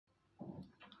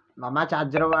మామ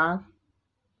చార్జరవా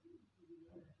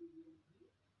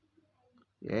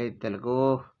ఏ Telugu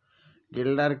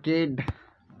Gilder kid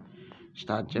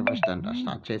start చేయ first అంట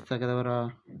స్టార్ట్ చేస్తా కదా బ్రో.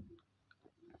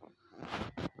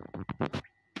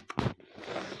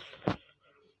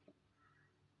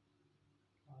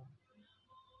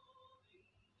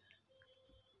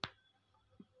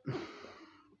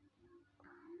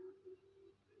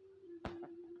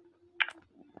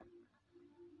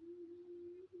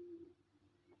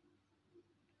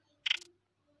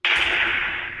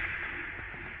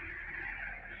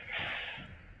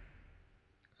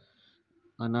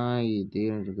 అన్నా ఇది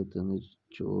అడుగుతుంది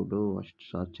చూడు first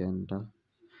start చేయంట.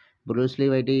 Bruce Lee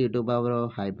YT YouTube bro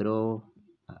hi bro.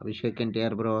 Abhishek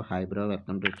NTR bro hi bro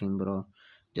welcome to stream bro.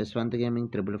 Jaswanth gaming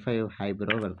 555 hi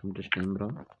bro welcome to stream bro.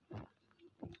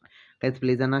 Guys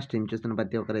please అన్న స్ట్రీమ్ చూస్తున్న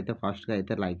ప్రతి ఒక్కరైతే ఫాస్ట్గా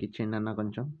అయితే లైక్ ఇచ్చేయండి అన్న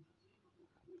కొంచెం.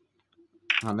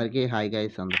 అందరికీ హాయ్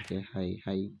గైస్ అందరికీ హాయ్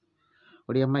హాయ్.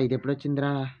 ఒడి అమ్మ ఇది ఎప్పుడు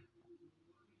వచ్చిందిరా?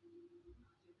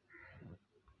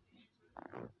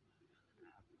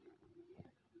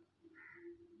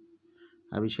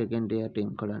 అభిషేక్ ఎన్టీఆర్ టీం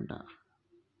కూడా అంట.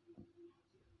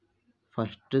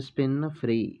 First spin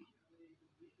free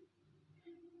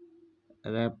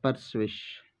rappers wish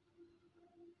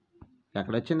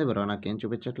ఎక్కడ వచ్చింది బ్రో? నాకేం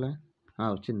చూపించట్లే.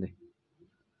 వచ్చింది.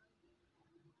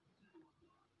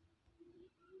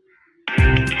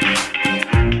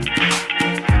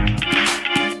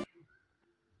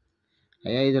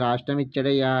 అయ్యా ఇది లాస్ట్ టైం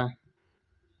ఇచ్చాడయ్యా.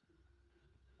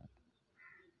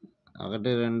 1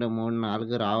 2 3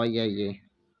 4 రావయ్యా.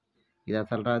 ఇది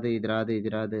అసలు రాదు, ఇది రాదు, ఇది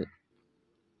రాదు.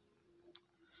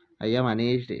 అయ్యా మనీ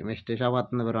మిస్టర్ షాప్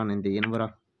వస్తుంది బ్రో, నేను తీయను బ్రో.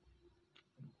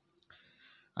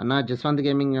 అన్న జస్వంత్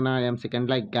గేమింగ్ అన్న I'm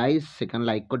second like guys, second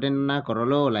like కొట్టండి అన్న.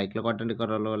 కొర్రలో లైక్లు కొట్టండి,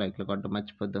 కొర్రలో లైక్లు కొట్ట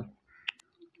మర్చిపోద్దు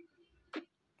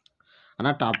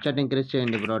అన్న. టాప్ చాట్ ఇంక్రీజ్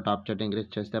చేయండి బ్రో, టాప్ చాట్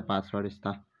ఇంక్రీజ్ చేస్తే పాస్వర్డ్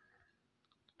ఇస్తా,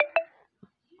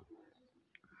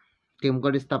 టీమ్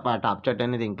కోడ్ ఇస్తా. టాప్ చాట్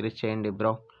అనేది ఇంక్రీజ్ చేయండి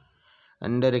bro.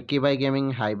 And Ricky by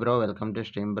gaming hi bro welcome to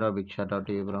stream bro, big shot out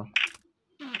you bro.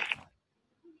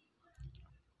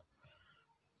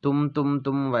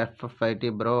 Tum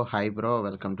FF80 bro hi bro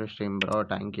welcome to stream bro.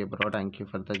 Thank you bro, thank you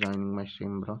for the joining my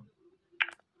stream bro.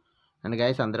 And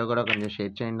guys అందరూ కూడా కొంచెం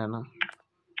share చేయండి అన్న.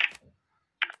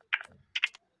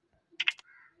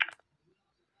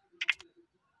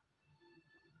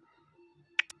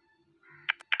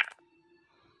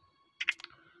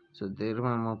 సుధీర్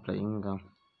మేము playing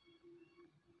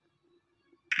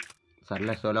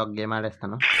సర్లే solo game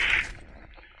ఆడేస్తాను.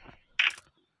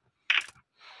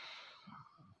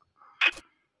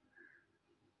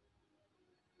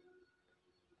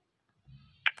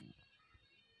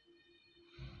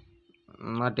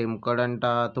 మా team code అంట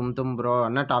తుమ్ bro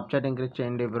అన్న. టాప్ చాట్ ఇంక్రీజ్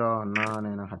చేయండి బ్రో అన్న.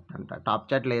 నేను హట్ అంట టాప్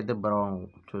చాట్ లేదు బ్రో,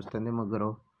 చూస్తుంది ముగ్గురు.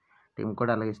 టీమ్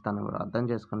కోడ్ అలాగే ఇస్తాను బ్రో, అర్థం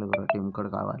చేసుకోండి బ్రో. టీమ్ కోడ్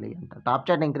కావాలి అంట. టాప్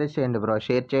చాట్ ఇంక్రీజ్ చేయండి బ్రో,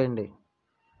 షేర్ చేయండి.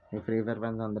 మీ ఫ్రీ ఫైర్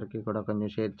ఫ్రెండ్స్ అందరికీ కూడా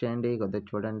కొంచెం షేర్ చేయండి, కొద్దిగా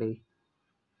చూడండి.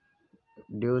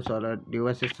 డ్యూ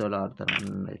వర్సెస్ సోలో ఆడతారు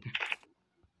అయితే.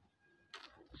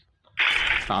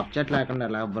 టాప్ చాట్ లేకుండా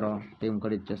ఎలా బ్రో? టీమ్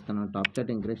కోడ్ ఇచ్చేస్తాను. టాప్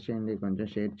చాట్ ఇంక్రీజ్ చేయండి, కొంచెం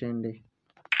షేర్ చేయండి.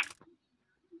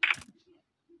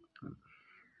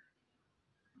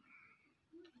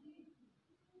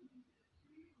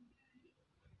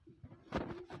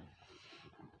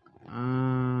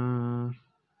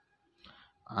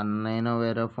 నేను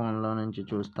వేరే ఫోన్లో నుంచి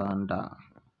చూస్తా అంట.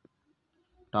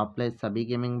 Top place Sabi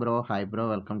gaming bro hi bro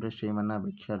welcome to stream అన్న,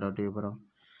 big shot out you bro.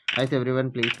 Guys everyone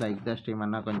please like the stream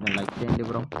అన్న, కొంచెం లైక్ చేయండి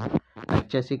బ్రో. లైక్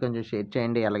చేసి కొంచెం షేర్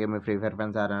చేయండి. అలాగే మీ ఫ్రీ ఫైర్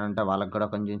ఫ్రెండ్స్ ఎవరైనా ఉంటే వాళ్ళకి కూడా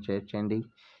కొంచెం షేర్ చేయండి.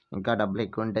 ఇంకా డబ్బులు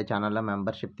ఎక్కువ ఉంటే ఛానల్లో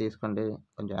మెంబర్షిప్ తీసుకోండి,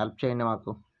 కొంచెం హెల్ప్ చేయండి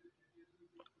మాకు.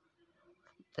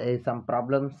 Some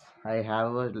problems I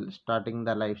have starting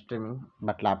the live streaming,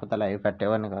 but లేకపోతే లైవ్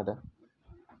పెట్టేవాడిని కాదు.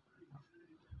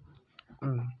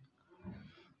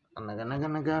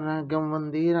 అనగనగనగా రాగం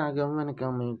ఉంది, రాగం వెనక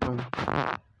మీకు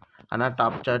అన్న.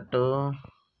 టాప్ చాట్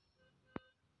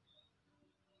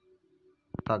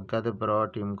తగ్గదు బ్రో,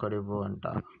 టీమ్ కోడ్ ఇవ్వు అంట.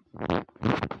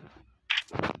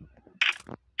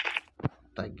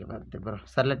 తగ్గిపోద్ది బ్రో.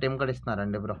 సర్లే టీమ్ కోడ్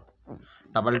ఇస్తున్నారండి బ్రో.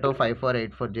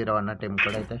 22548440 అన్న టీమ్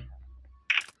కోడ్ అయితే.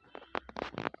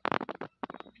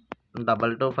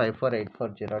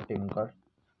 22548440 team code.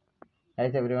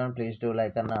 Guys everyone please do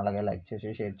like అన్న, అలాగే లైక్ చేసి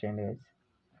షేర్ చేయండి guys.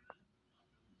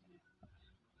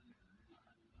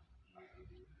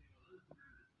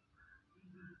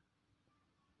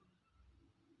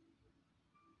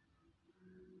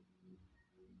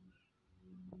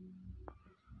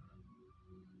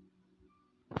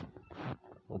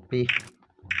 OP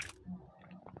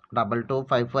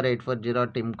 22548440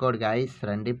 team code guys.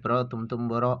 రండి బ్రో, తుమ్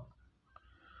బ్రో.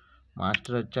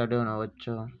 మాస్టర్ వచ్చాడు, నువ్వు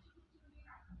వచ్చు.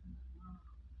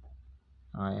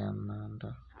 హాయ్ అన్న అంట.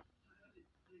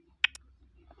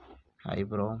 Hi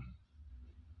bro.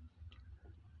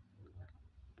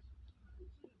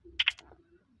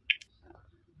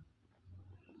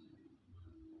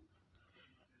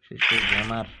 శిశు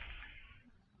గేమర్.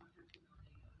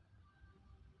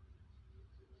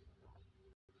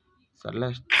 సర్లే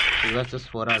 3 vs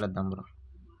 4 ఆడేద్దాం బ్రో.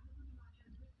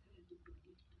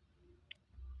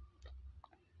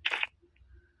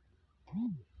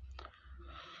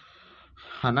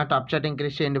 అన్న టాప్ చాట్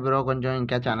ఇంక్రీజ్ చేయండి బ్రో కొంచెం.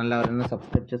 ఇంకా ఛానల్ ఎవరైనా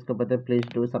సబ్స్క్రైబ్ చేసుకోకపోతే please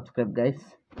do subscribe guys.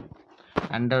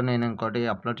 And నేను ఇంకోటి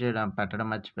అప్లోడ్ చేయడం పెట్టడం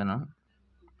మర్చిపోయాను.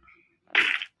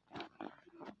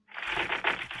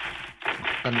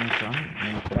 ఒక్క నిమిషం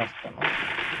నేను ఇప్పుడు వస్తాను.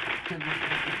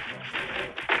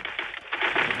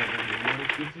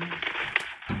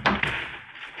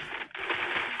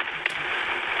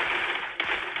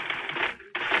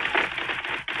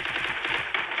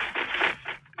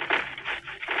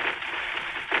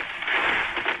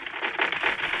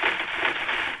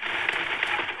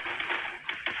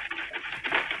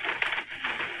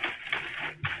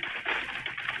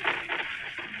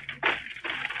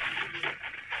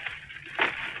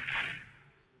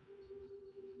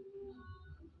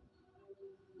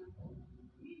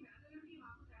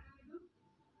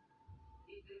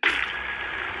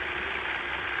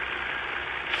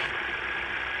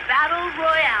 Battle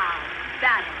Royale.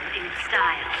 Battle in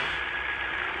style.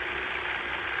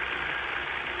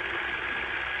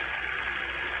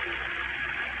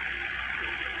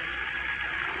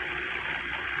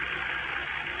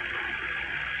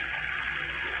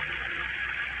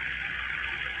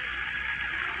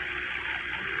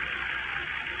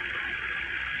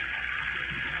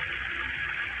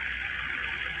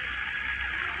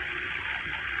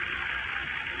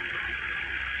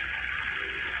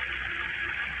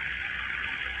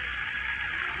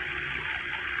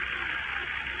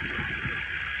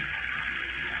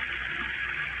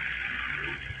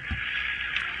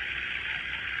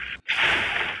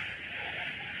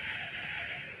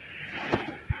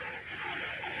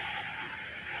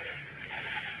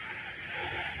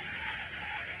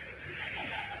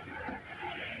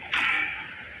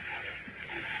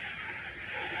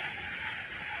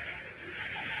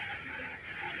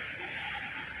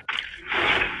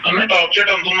 అన్న టాప్ చెట్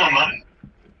అంటున్నా అన్న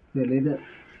తెలీదు.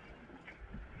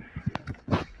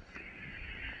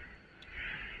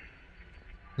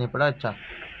 ఇప్పుడే వచ్చా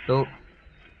 2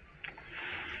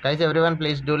 guys. Everyone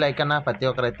please do like అన్న.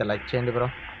 ప్రతి ఒక్కరైతే లైక్ చేయండి బ్రో.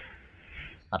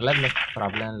 పర్లేదు,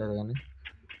 ప్రాబ్లం ఏం లేదు కానీ.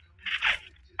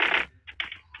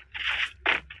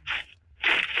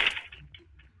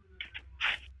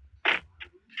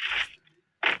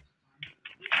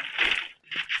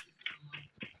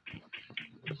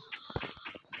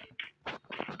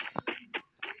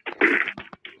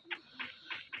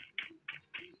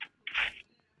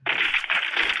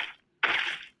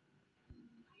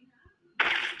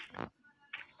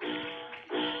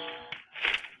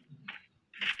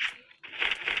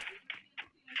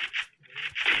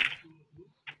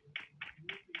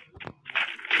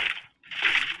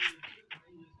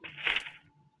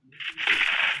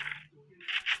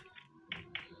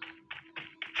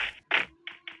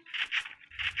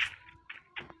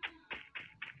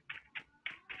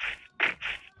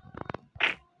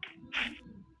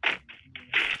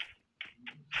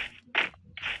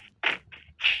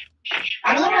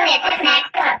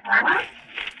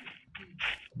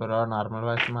 బ్రో నార్మల్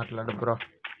వాయిస్ మాట్లాడు bro.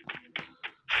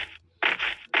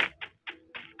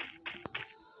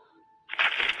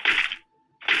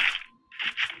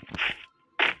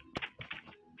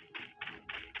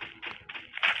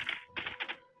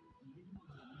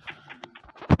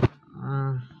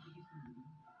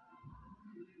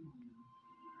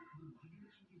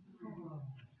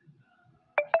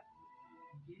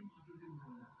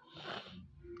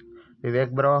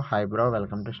 Vivek bro hi bro,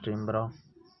 welcome to stream bro.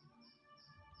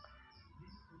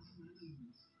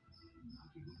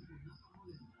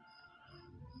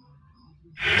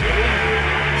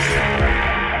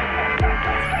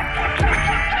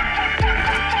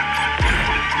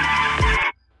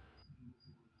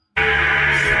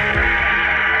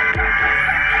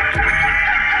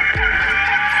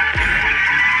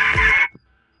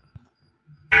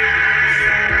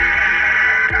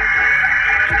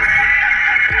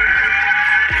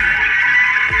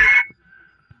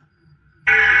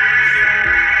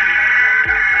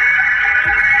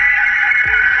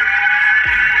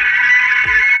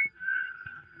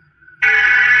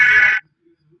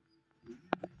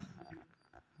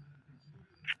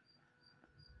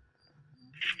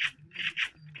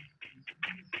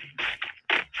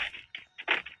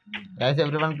 Guys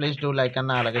everyone please do like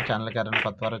అన్న. అలాగే ఛానల్కి ఎవరైనా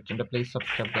కొత్త వారు వచ్చింటే please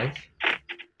subscribe guys.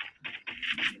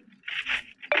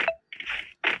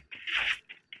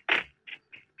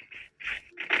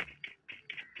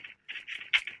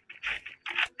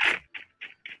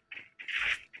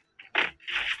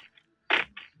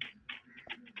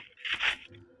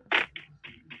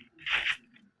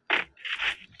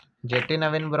 Jetti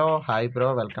Naveen bro hi bro,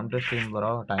 welcome to stream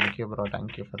bro. Thank you bro,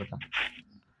 thank you for the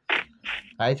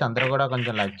guys. అందరూ కూడా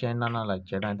కొంచెం లైక్ చేయండి అన్న, లైక్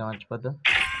చేయడం అయితే మర్చిపోద్దు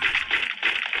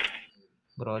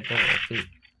బ్రో.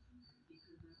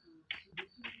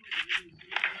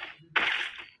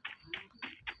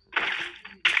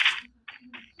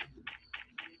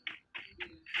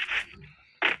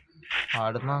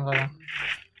 आड़ना కదా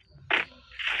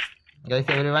गाइस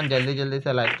एवरीवन जल्दी जल्दी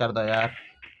से लाइक कर दो यार।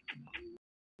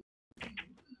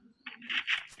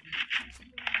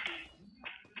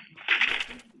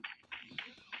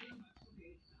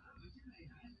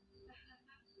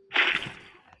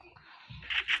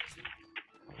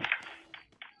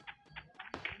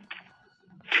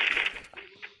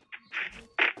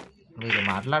 మీరు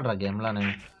మాట్లాడరా గేమ్లోనే,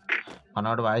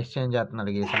 మనోడు వాయిస్ చేంజ్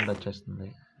చేస్తున్నాడు, ఈ సౌండ్ వచ్చేస్తుంది.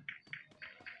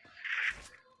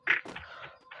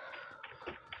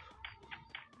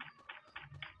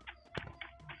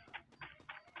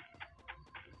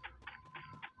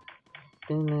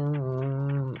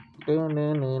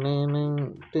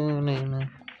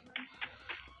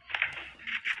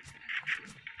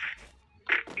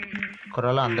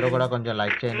 కుర్రలు అందరూ కూడా కొంచెం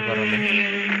లైక్ చేయండి కుర్రలు.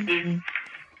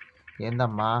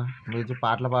 ఏందమ్మా మీరు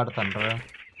పాటలు పాడుతుంటారు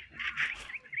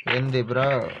ఏంది bro?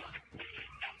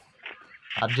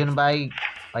 Arjun bye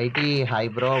YT hi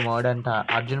bro. Mode అంట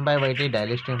అర్జున్ బాయ్ వైటీ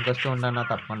డైలీ స్ట్రీమ్కి వస్తూ ఉన్నాను,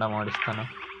 తప్పకుండా మోడిస్తాను.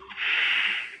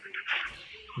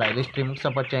 డైలీ స్ట్రీమ్కి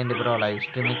సపోర్ట్ చేయండి బ్రో, లైవ్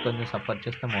స్ట్రీమ్కి కొంచెం సపోర్ట్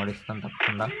చేస్తే మోడిస్తాను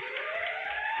తప్పకుండా.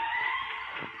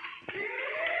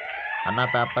 అన్న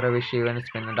paper wish event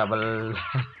spin double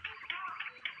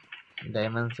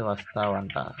diamonds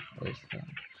వస్తావంట.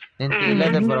 నేను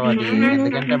తీయలేదు బ్రో అది,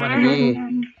 ఎందుకంటే మనకి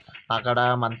అక్కడ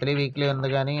మంత్లీ వీక్లీ ఉంది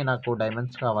కానీ నాకు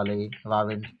డైమండ్స్ కావాలి.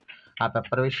 ఆ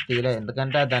పెప్పర్ విష్ తీయలే,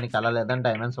 ఎందుకంటే దానికి అలా లేదని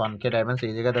డైమండ్స్ 1K డైమండ్స్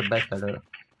ఈజీగా దెబ్బేస్తాడు.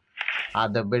 ఆ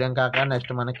దెబ్బేయడం కాక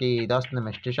నెక్స్ట్ మనకి ఇది వస్తుంది,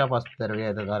 మిస్టరీ షాప్ వస్తుంది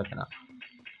 25వ తారీఖున.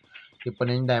 ఇప్పుడు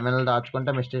నేను డైమండ్లు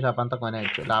దాచుకుంటే మిస్టరీ షాప్ అంతా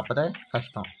కొనేయచ్చు, లేకపోతే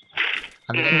కష్టం.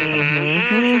 అంతే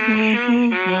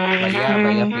భయ్యా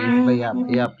భయ్యా ప్లీజ్ భయ్యా,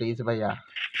 భయ్యా ప్లీజ్ భయ్యా.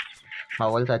 మా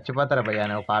వాళ్ళు చచ్చిపోతారా భయ్యా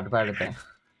నువ్వు పాట పాడితే.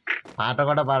 పాట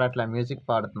కూడా పాడట్లే, మ్యూజిక్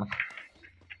పాడుతున్నా.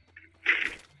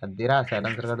 అద్దిరా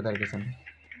సైలెన్సర్ కూడా దొరికేసింది.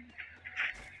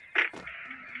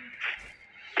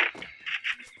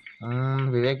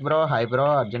 Vivek bro hi bro.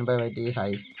 Arjun భాయ్ వైటీ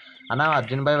హాయ్ అన్న.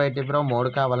 అర్జున్ భాయ్ వైటీ బ్రో మోడ్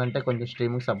కావాలంటే కొంచెం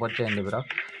స్ట్రీమ్కి సపోర్ట్ చేయండి బ్రో,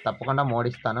 తప్పకుండా మోడ్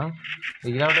ఇస్తాను.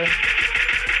 ఇలాంటి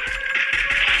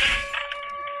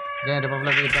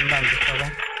రిపబ్లిక్ దిగుతుండ అనిపిస్తుందా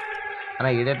అన్న?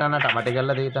 ఈడేటన్నా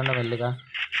టమాటికల్లా దిగుతుండ మెల్లిగా.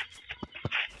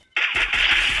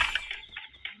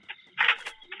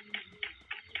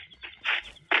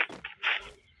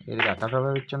 ఇది ఎక్కడ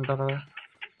ప్రభావించుంటారు?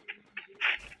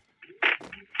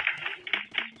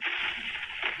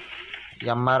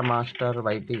 MR master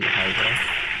YT hi bro.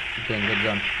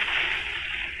 Zone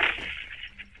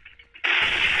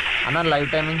అన్న. లైవ్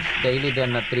టైమింగ్స్ డైలీ ఇది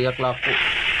అన్న 3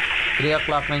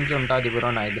 o'clock నుంచి ఉంటుంది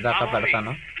బ్రో, నైట్ దాకా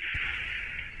పెడతాను.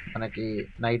 మనకి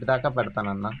నైట్ దాకా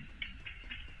పెడతానన్న,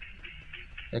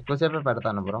 ఎక్కువసేపే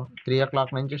పెడతాను బ్రో. 3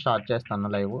 o'clock నుంచి స్టార్ట్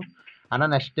చేస్తాను లైవ్ అన్న.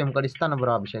 నెక్స్ట్ టీమ్ కూడా ఇస్తాను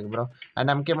bro, Abhishek bro.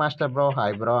 And MK master bro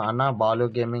hi bro. అన్న Balu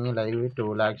gaming live 2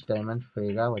 lakhs diamonds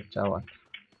ఫ్రీగా వచ్చావా?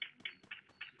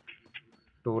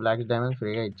 2 lakhs డైమండ్స్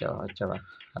ఫ్రీగా వచ్చావా?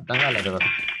 అర్థం కాలేదు బ్రో.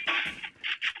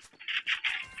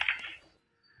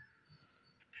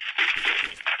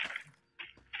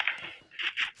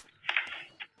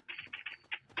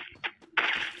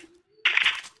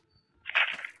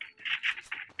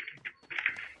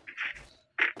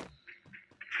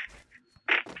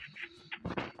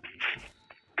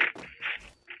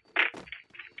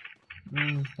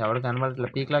 ఎవరు కనబడట్లే,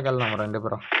 పీక్లోకి వెళ్దాం రండి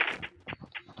బ్రో.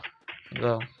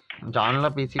 ఇగో జాన్లో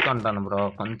పీసీ కొంటాను బ్రో,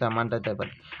 కొంత అమౌంట్ అయితే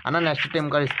అన్న. నెక్స్ట్ టీమ్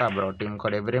కోడ్ ఇస్తా bro, team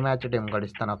code every match team code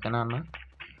ఇస్తాను, ఓకేనా అన్న?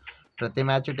 ప్రతి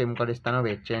మ్యాచ్ టీమ్ కోడ్ ఇస్తాను,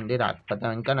 వెయిట్ చేయండి.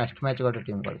 రాకపోతే ఇంకా నెక్స్ట్ మ్యాచ్ కూడా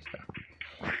టీమ్ కోడ్ ఇస్తాను.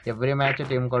 ఎవ్రీ మ్యాచ్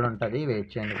టీమ్ కోడ్ ఉంటుంది,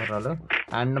 వెయిట్ చేయండి కుర్రాలు.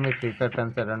 And me free fire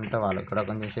friends ఎవరంటే వాళ్ళకి కూడా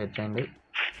కొంచెం షేర్ చేయండి.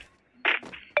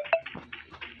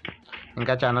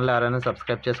 ఇంకా ఛానల్ ఎవరైనా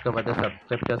సబ్స్క్రైబ్ చేసుకోకపోతే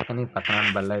సబ్స్క్రైబ్ చేసుకొని పక్కన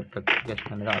బెల్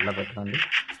నోటిఫికేషన్ అనేది ఆర్డర్ పెట్టుకోండి.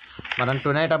 మనం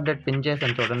టునైట్ అప్డేట్ పిన్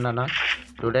చేశాను చూడండి అన్న.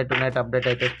 టునైట్ అప్డేట్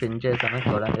అయితే పిన్ చేశాను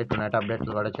చూడండి. టునైట్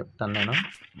అప్డేట్లు కూడా చెప్తాను నేను.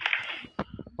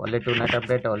 Only tonight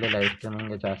update only live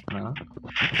streaming చేస్తున్నాను.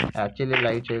 యాక్చువల్లీ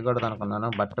లైవ్ చేయకూడదు అనుకున్నాను,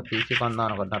 బట్ పీసీ కొందాం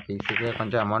అనుకుంటున్నా. పీసీకి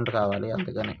కొంచెం అమౌంట్ కావాలి,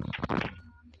 అందుకని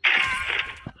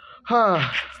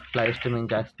లైవ్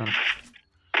స్ట్రీమింగ్ చేస్తాను.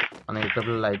 మన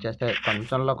యూట్యూబ్లో లైవ్ చేస్తే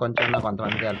కొంచెంలో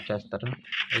కొంతమంది హెల్ప్ చేస్తారు,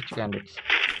 రిచ్ క్యాండిడేట్స్.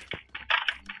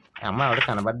 అమ్మ ఎవడు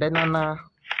కనబడ్డాయి నాన్న.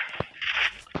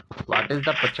 వాట్ ఈస్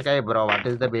ద పుచ్చకాయ bro? What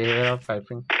is the behaviour of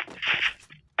typing?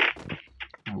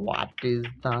 What is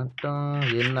that?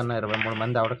 ఏందన్న 23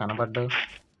 మంది ఎవడు కనబడ్డావు?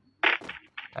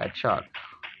 హెడ్ షాట్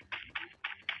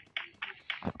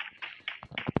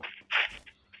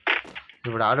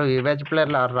ఇప్పుడు ఆడు ఈ బ్యాచ్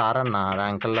ప్లేయర్లు ఎవరు రారన్న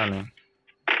ర్యాంకుల్లోని.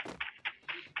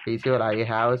 పీసీ వాళ్ళు ఐ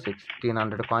హ్యావ్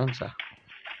 1600 కాయిన్స్.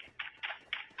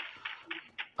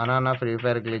 అన్న ఫ్రీ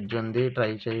ఫైర్ గ్లిచ్ ఉంది, ట్రై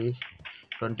చేయి.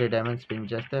 20 డైమండ్స్ స్పిన్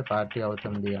చేస్తే 40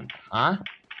 అవుతుంది అంట.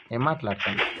 ఏం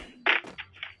మాట్లాడతాను?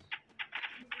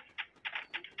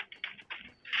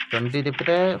 20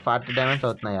 తిప్పితే 40 డైమండ్స్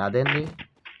అవుతున్నాయి. అదేంటి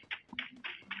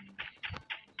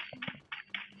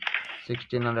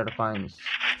 1600 coins?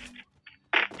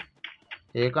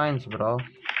 A coins bro?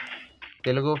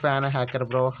 Telugu fan hacker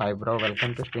bro, hi bro,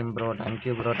 welcome to stream bro. Thank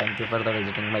you bro, thank you for the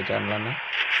visiting my channel అన్న.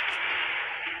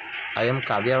 ఐఎమ్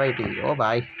కావ్యవైటి. ఓ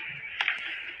బాయ్,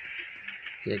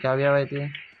 ఏ కావ్యవైతి?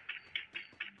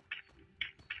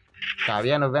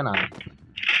 కావ్య నువ్వేనా?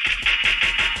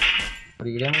 ఇప్పుడు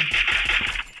ఈడేమి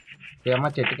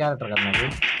ఏమన్నా చెట్టు క్యారెక్టర్ కదా నాకు.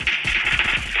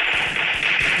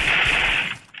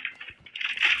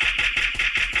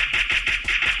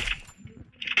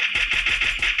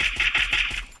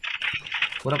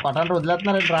 పూర కొట్టంటే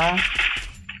వదిలేస్తున్నారేంట్రా?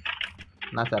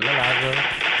 నా సెల్ల లాగు.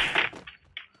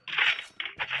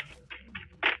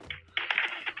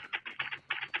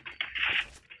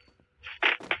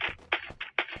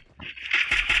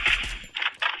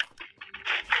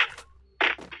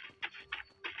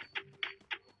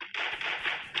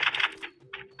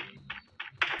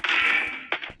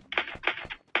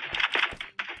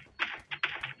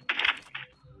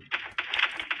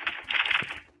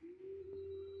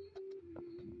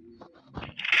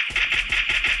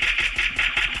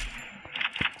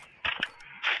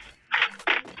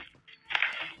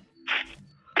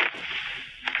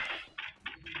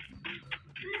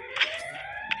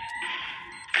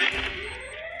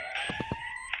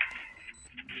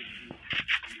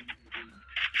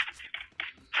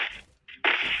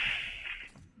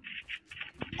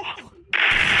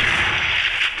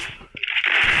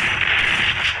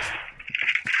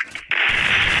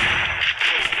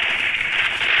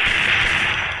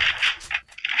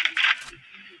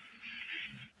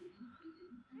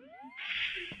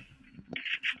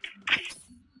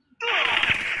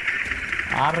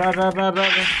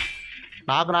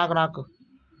 నాకు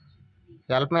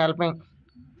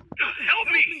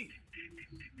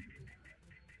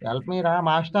హెల్ప్ మీ రా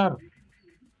మాస్టర్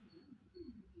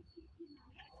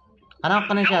అన్న.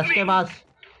 ఒక్క నిమిషం.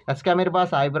 ఎస్కే మీరు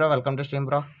boss. Hi bro, welcome to stream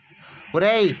bro.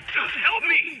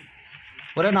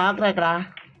 ఒరే నాకు రా ఇక్కడ.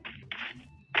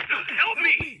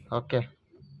 ఓకే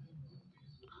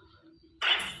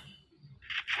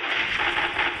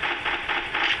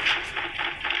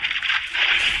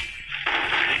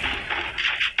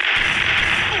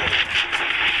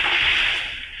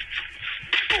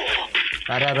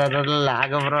అరే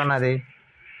లాగ బ్రో నాది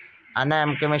అన్న.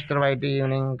 ఎంకే మిస్టర్ వైట్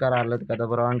ఈవినింగ్ ఇంకా రాలేదు కదా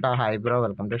బ్రో అంట. Hi bro,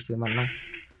 welcome to stream అన్న.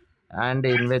 అండ్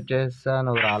ఇన్వైట్ చేస్తా,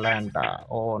 నువ్వు రాలే అంట.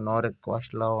 ఓ నో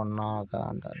రిక్వెస్ట్లో ఉన్నాక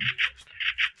అంటారు.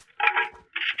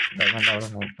 డైమండ్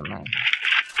అవడం అవుతున్నాయి.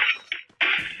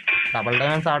 డబల్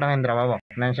డైమండ్స్ అవడం ఏంద్రా బాబు?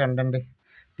 నిమిషం ఏంటండి,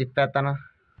 తిప్పేస్తాను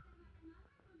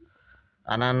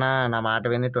అన్న. నా మాట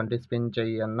విని 20 స్పిన్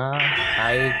చెయ్యి అన్న.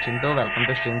 Hi Chintu, welcome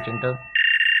to stream Chintu.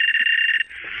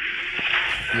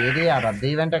 ఏది ఆ రద్దీ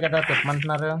ఈవెంటే కదా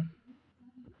తిప్పమంటున్నారు?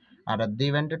 ఆ రద్దీ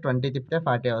ఈవెంట్ 20 తిప్పితే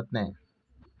 40 అవుతున్నాయి.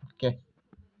 ఓకే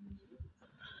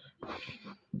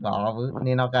బాబు,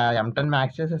 నేను ఒక M10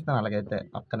 మ్యాక్స్ చేసేస్తాను అలాగైతే.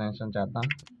 ఒక్క నిమిషం చేద్దాం.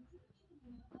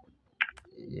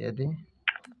 ఏది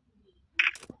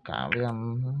కావ్యం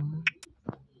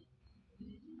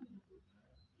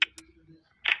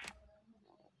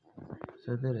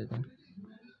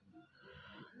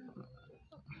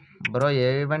బ్రో? ఏ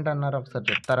ఈవెంట్ అన్నారు ఒకసారి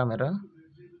చెప్తారా మీరు?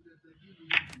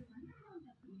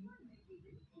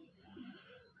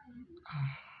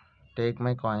 టేక్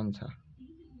మై కాయిన్స్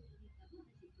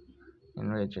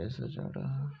ఇన్వైట్ చేసి చూడు,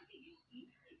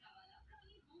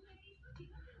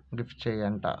 గిఫ్ట్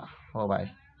చెయ్యంట. ఓ బాయ్,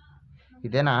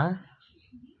 ఇదేనా?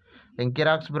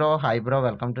 వెంకీరాక్స్ bro, hi bro,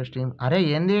 welcome to stream. అరే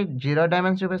ఏంది 0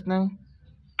 డైమండ్స్ చూపిస్తున్నాయి?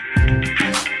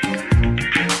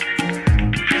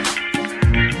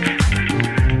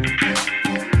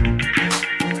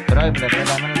 బ్రో ఇప్పుడు ఎక్కడ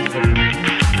డైమండ్స్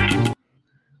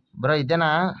బ్రో?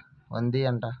 ఇదేనా ఉంది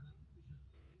అంట.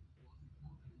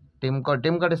 టీమ్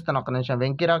కోడ్ ఇస్తాను ఒక్క నిమిషం.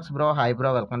 వెంకీరాక్స్ bro, hi bro,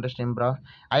 welcome to stream bro.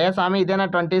 అయ్యా స్వామి, ఇదేనా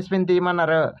 20 స్పిన్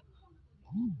తీయమన్నారు?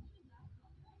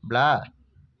 బ్లా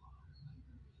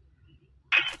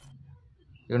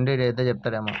ఉండి ఏదో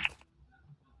చెప్తాడేమో.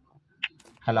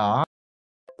 హలో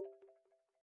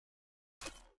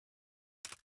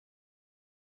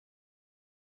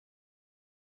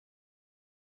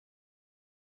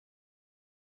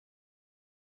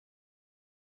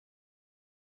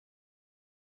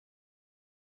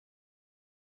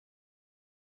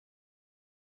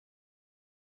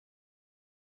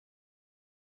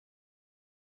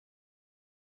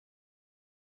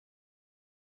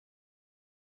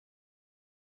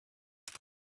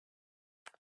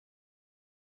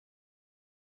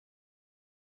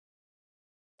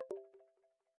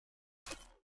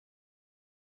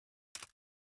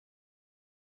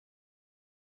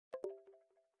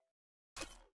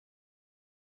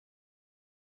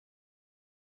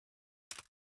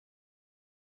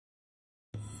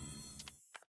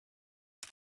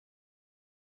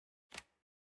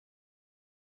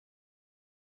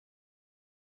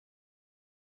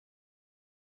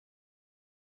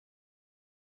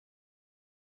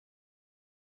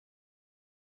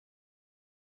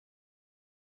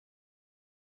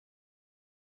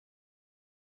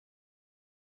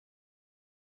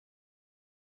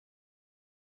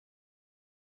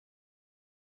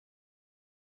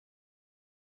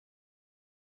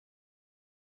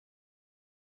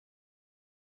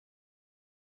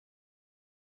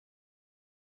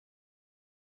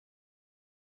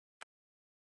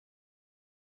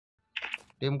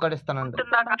టీమ్ కోడ్ ఇస్తానండి.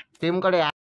 టీమ్ కోడ్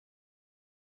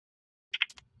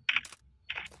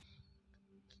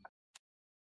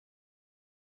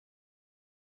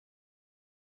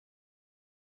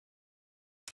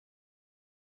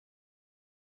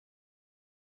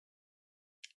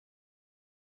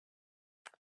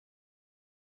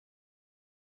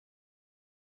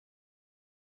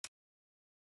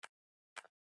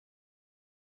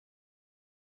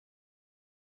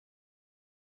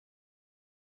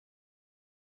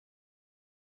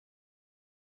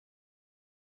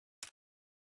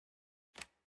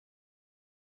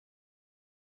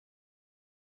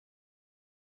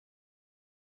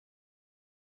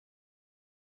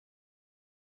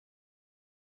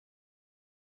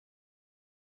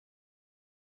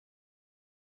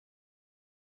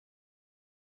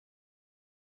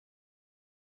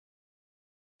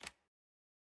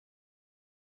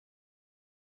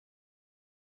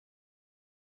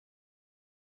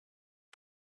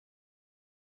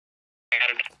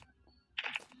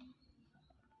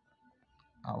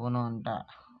అవును అంట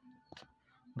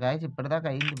గైస్. ఇప్పటిదాకా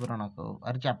అయింది బ్రో నాకు.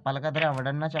 అది చెప్పాలి కదరా,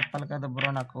 ఎవడన్నా చెప్పాలి కదా బ్రో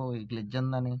నాకు ఈ గ్లిచ్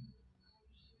ఉందని.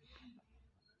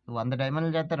 100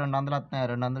 డైమండ్లు చేస్తే 200 వస్తున్నాయా,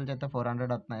 200 చేస్తే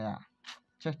 400 వస్తున్నాయా?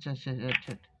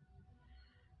 చెట్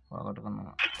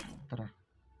పోగొట్టుకున్నా.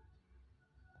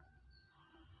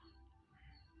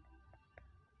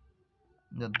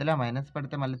 వద్దులే, మైనస్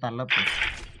పడితే మళ్ళీ తలనొప్పి.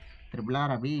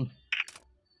 RRR Abhi.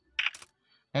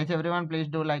 Guys everyone please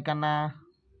do like అన్నా.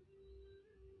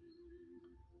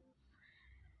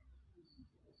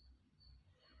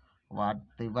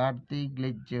 వాటి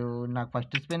గ్లిచ్. నాకు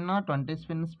ఫస్ట్ స్పిన్ 20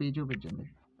 స్పిన్ స్పీడ్ చూపించింది.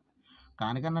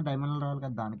 కానికన్నా డైమండ్లు రావాలి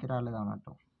కదా, దానికి రాలేదు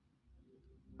అన్నట్టు.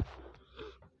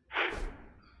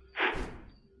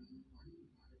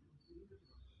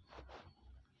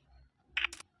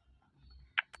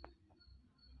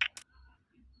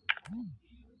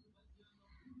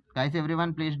 Guys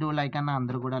everyone please do like అన్న.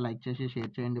 అందరూ కూడా లైక్ చేసి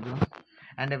షేర్ చేయండి bro.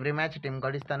 And every match team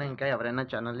code ఇస్తాను. ఇంకా ఎవరైనా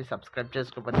ఛానల్ని సబ్స్క్రైబ్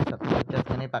చేసుకోకపోతే సబ్స్క్రైబ్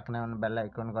చేసుకుని పక్కనే ఉన్న బెల్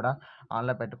ఐకాన్ కూడా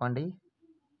ఆన్లో పెట్టుకోండి.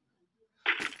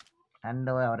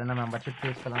 అండ్ ఎవరైనా మెంబర్షిప్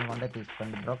తీసుకోవాలనుకుంటే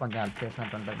తీసుకోండి బ్రో, కొంచెం హెల్ప్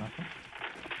చేసినట్టు ఉంటుంది నాకు.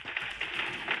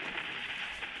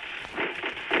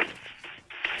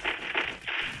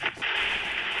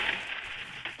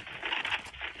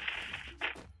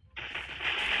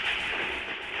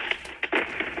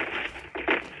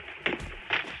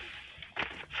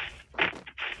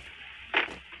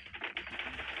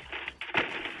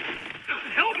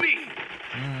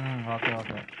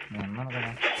 ఓకే నేను అన్నాను కదా.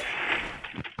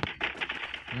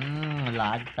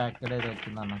 లాగ్ ప్యాకెడ్ ఏదో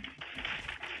వచ్చిందన్న.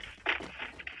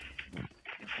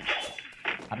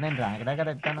 అది నేను ర్యాంక్డే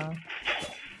కదా ఎత్తాను.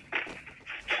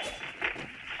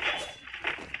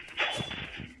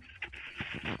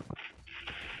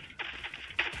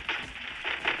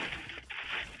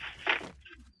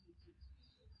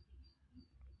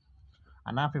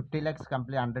 అన్న 50 lakhs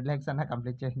కంప్లీట్, 100 lakhs అన్న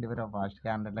కంప్లీట్ చేసింది బ్రో.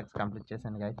 ఫాస్ట్గా 100 lakhs కంప్లీట్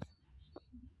చేశాను గైస్.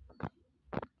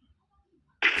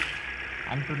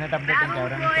 అండ్ టూనెట్ అప్డేట్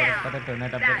ఇంకెవరైనా చూడకపోతే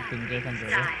టూనెట్ అప్డేట్ పింక్ చేసాను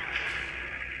చూడు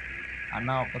అన్న.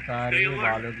 ఒక్కసారి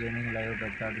బాలు గేమింగ్ లైవ్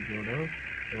పెట్టాడు చూడు.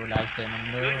 2 lakhs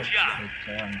డైమండ్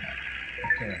వచ్చాయంట.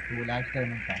 2 lakhs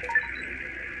డైమండ్ సార్.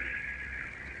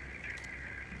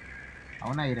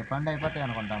 అవునా, ఈ రిఫండ్ అయిపోతాయి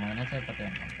అనుకుంటా, మైనస్ అయిపోతాయి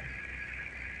అనుకుంటా.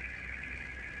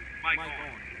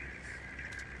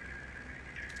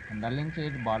 అందరి నుంచి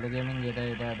బాలు గేమింగ్ ఏదో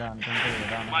అనుకుంటే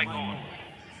ఏదో అనుకున్నాను.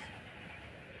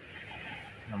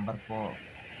 నెంబర్ 4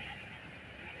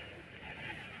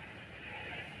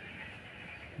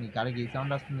 మీ కాడికి ఈ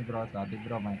సౌండ్ వస్తుంది bro. Sorry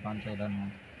bro, mic on చేయలేను.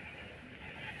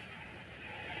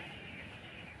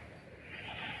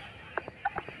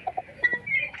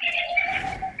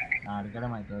 అడిగాడే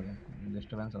మైక్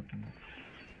డిస్టర్బెన్స్ అవుతుంది.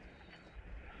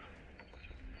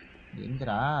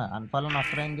 ఏంటిరా అన్ఫాలో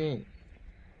నొక్కరైంది.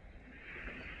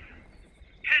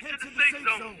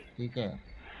 ఠీకే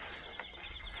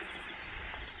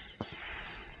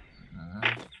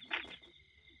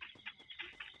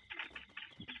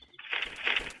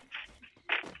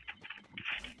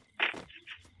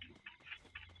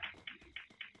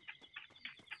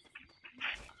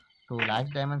 2 lakhs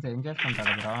డైమండ్స్ ఏం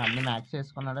చేసుకుంటాడు బ్రో? అన్ని మ్యాక్స్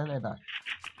చేసుకున్నాడా లేదా?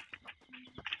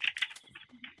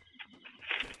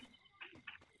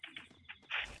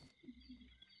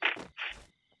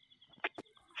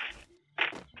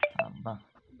 అబ్బా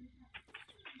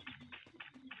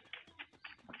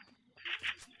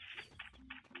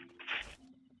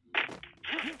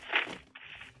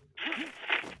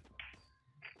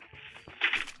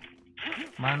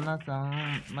మనసం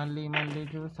మళ్ళీ మళ్ళీ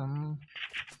చూసాం.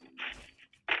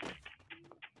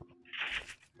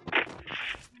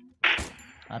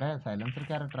 అరే silencer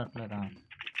character అట్లేదా?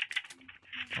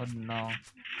 No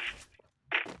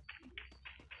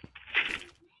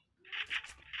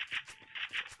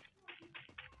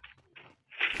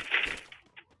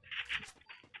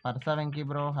Parsa Venki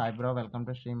bro, hi bro, welcome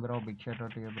to stream bro, big shout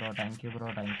out to you bro, thank you bro,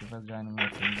 thank you for joining my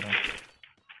stream bro.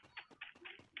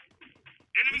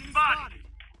 Enemy spotted.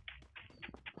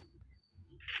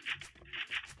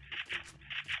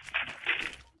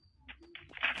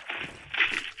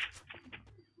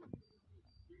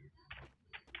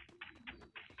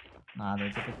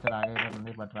 నాదైతే picture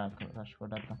ఆగైపోతుంది but rush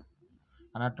కొట్టేద్దాం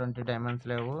అన్న 20 diamonds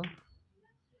లేవు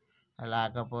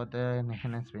లేకపోతే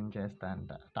నేనే spin చేస్తా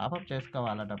అంట top-up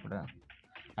చేసుకోవాలటప్పుడు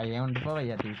అవి ఏమి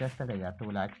ఉండిపోవయ్యా తీసేస్తాడు అయ్యా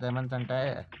 2 lakhs డైమండ్స్ అంటే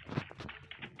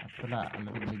అసలు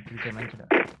అల్లరికి లిగ్గులు చేయించడు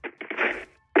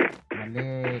మళ్ళీ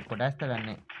కొట్టేస్తాడు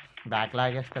అన్నీ బ్యాక్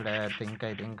లాగేస్తాడు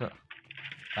ఐ థింక్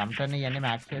కంపెనీ ఇవన్నీ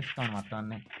మ్యాక్స్ చేసుకోండి మొత్తం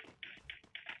అన్నీ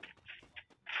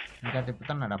ఇంకా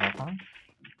తిప్పుతున్నాడా పాపం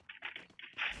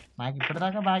నాకు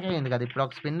ఇప్పటిదాకా బాగా అయింది కదా ఇప్పుడు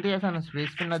ఒక స్పిన్ చేశాను ఫ్రీ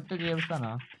స్పిన్ వస్తే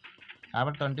చేస్తాను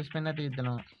కాబట్టి 20 స్పిన్ అయితే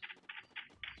ఇద్దాను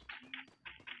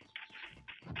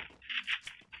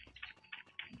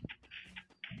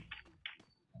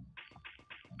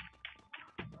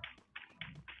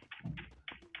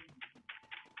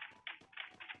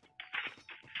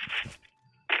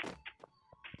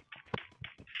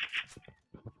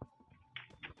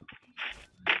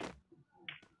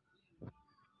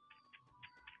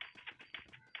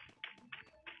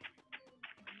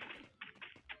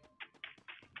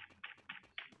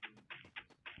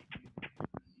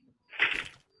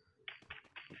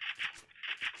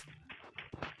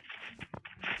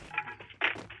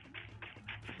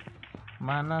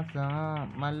మనసా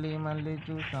మళ్ళీ మళ్ళీ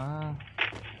చూసా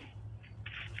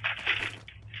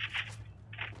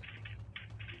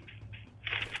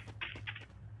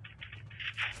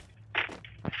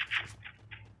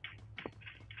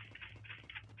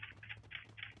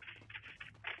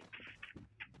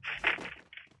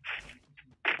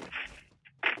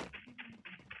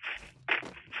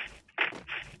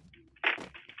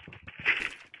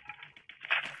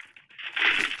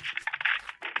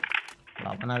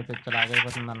లోపల పిక్చర్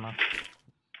ఆగైపోతుందన్న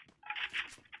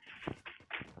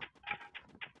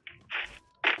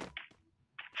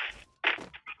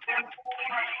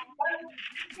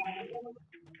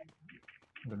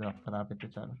ఇప్పుడు ఒక్కదా పెట్టి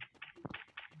చాలు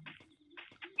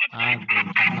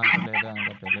లేదు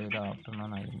ఇంకా తెలియదు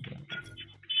ఆఫ్టర్నూన్ అయింది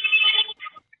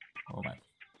ఓ బాయ్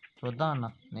చూద్దాం అన్న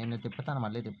నేను తిప్పుతాను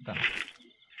మళ్ళీ తిప్పుతాను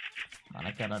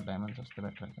మనకి ఎలా డైమండ్స్ వస్తే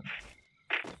బెటర్ కదా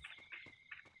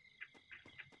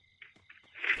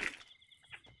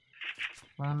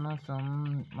మనసం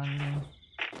మళ్ళీ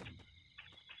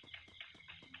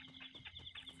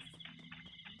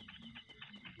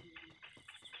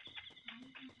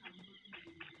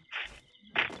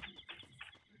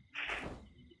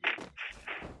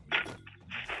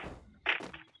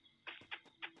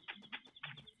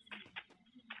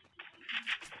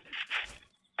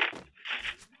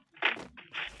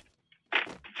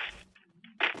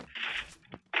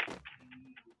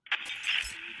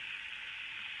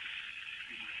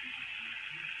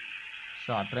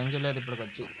షార్ట్ రేంజ్ లేదు ఇప్పటికి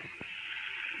వచ్చి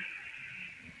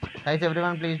guys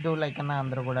everyone please do like అన్న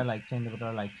అందరూ కూడా లైక్ చేయండి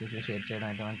బ్రో లైక్ చేసి షేర్ చేయడం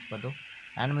అయితే మర్చిపోద్దు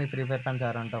and me free fire friends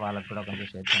ఎవరు ఉంటే వాళ్ళకి కూడా కొంచెం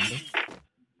షేర్ చేయండి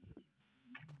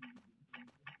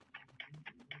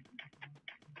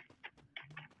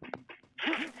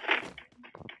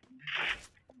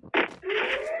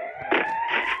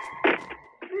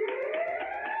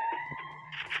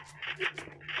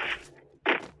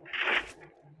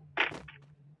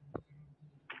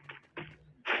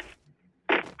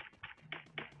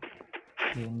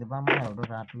ఏంది బామ్మ ఎవరు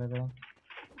రావట్లేదు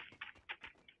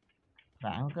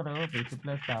ర్యాంకరు పీసీ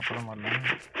ప్లేయర్స్ కాపడం వల్ల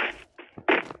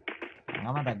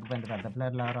మా తగ్గిపోయింది పెద్ద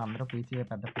ప్లేయర్లు ఎవరు అందరూ పీసీ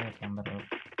పెద్ద ప్లేయర్స్ అందరూ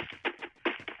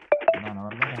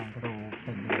దానివల్ల ర్యాంకరు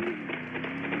తగ్గింది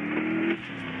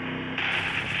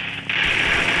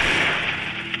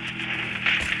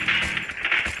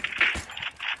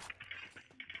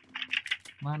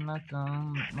మనసం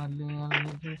మళ్ళీ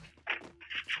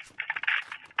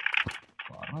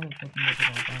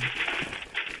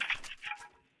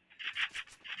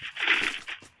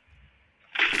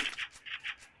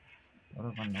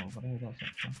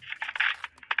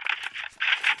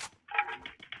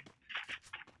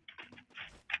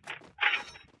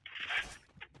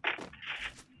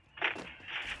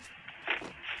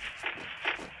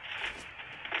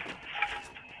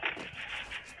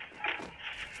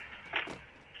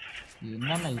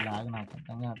ఏంటన్నా ఇలాగ నాకు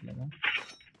అర్థం కావట్లేదు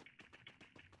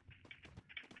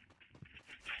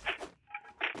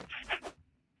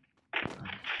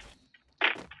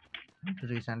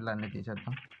రీసెంట్లో అన్నీ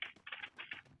తీసేద్దాం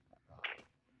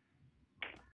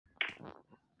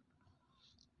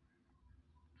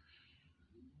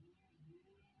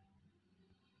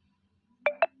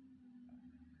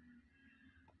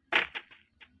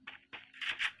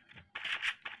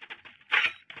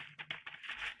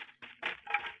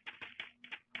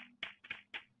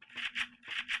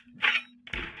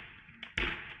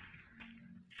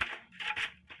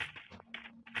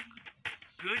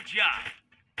Good job.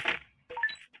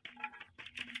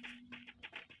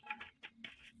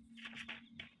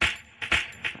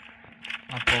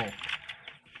 అప్పో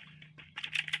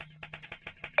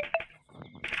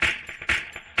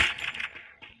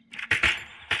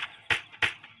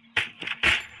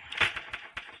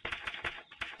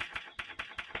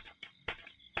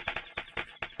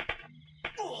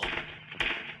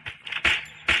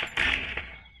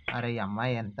అరే ఈ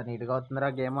అమ్మాయి ఎంత నీట్గా అవుతుందిరా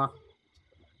గేమ్.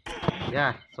 Yeah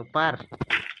super.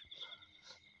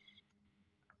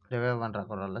 రివైవ్ ఇవ్వండి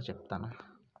కుర్రల్లో చెప్తాను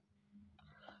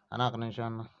అన్న. ఒక నిమిషం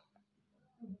అన్న,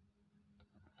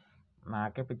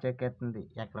 నాకే పిచ్చెక్కేస్తుంది,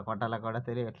 ఎక్కడ కొట్టాలో కూడా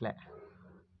తెలియట్లే.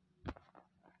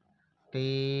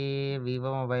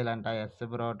 వివో మొబైల్ అంట. Yes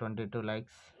bro 22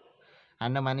 likes.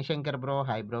 And Manishankar bro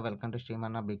hi bro, welcome to stream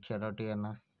అన్న. బిగ్ షౌట్ అవుట్ అన్న.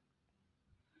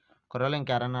 कुराल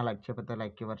इंकारा लाइक चाहिए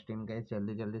लाइक यूर स्ट्रीम गाइस,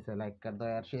 जल्दी जल्दी से लाइक कर दो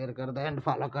यार, शेयर कर दो एंड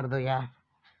फॉलो कर दो यार.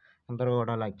 अंदर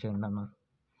కూడా लाइक చేయండి అన్న.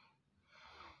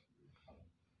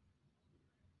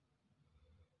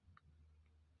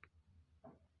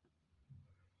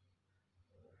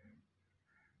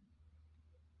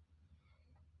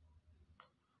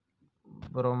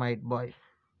 Bro might bye,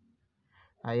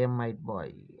 I M might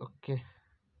bye. Okay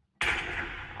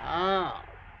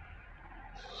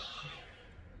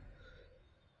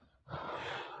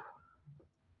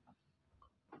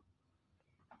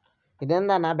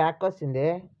ఇదేందా నా బ్యాక్ వచ్చింది.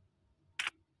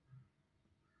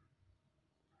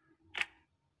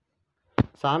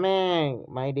 సామింగ్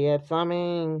మై డియర్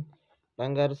సామింగ్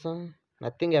బంగారు సాంగ్,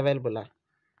 నథింగ్ అవైలబుల్.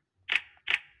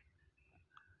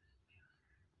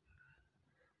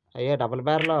 అయ్యో డబుల్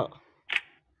బ్యార్లో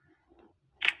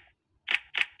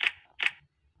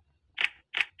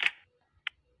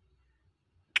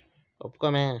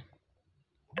ఒప్పుకోమే.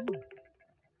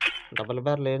 డబుల్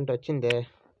బ్యార్లో ఏంటి వచ్చింది.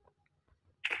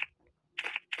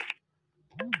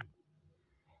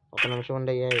 ఒక నిమిషం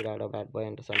ఉండయ్యా, ఇడాడో బ్యాడ్ బాయ్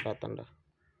అంటే చంపేస్తాడు.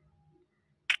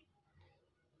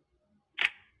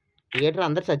 థియేటర్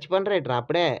అందరు చచ్చిపోండి రేటర్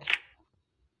అప్పుడే.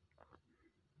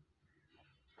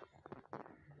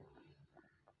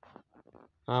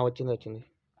 వచ్చింది వచ్చింది.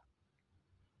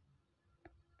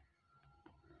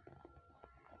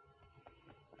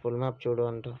 ఫుల్ మ్యాప్ చూడు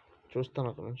అంట, చూస్తాను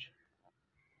ఒక నిమిషం.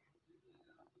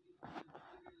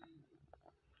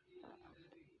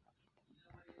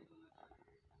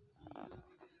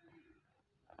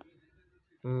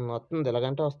 వస్తుంది,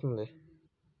 ఎలాగంటే వస్తుంది.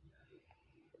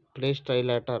 ప్లీజ్ ట్రై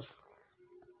లెటర్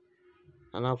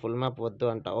అన్న, ఫుల్ మ్యాప్ వద్దు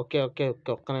అంట. ఓకే ఓకే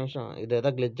ఓకే ఒక్క నిమిషం. ఇదేదో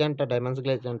గ్లిజ్ అంట, డైమండ్స్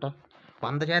గ్లిజ్ అంట.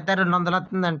 100 చేస్తే 200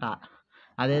 వస్తుందంట.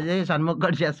 అదేది షణ్ముఖ్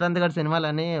గడ్ యశ్వంత్ గడ్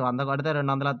సినిమాలని 100 కొడితే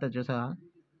 200 వస్తాయి చూసా,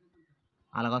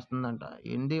 అలాగొస్తుందంట.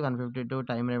 ఏంది 152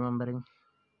 టైం రిమెంబరింగ్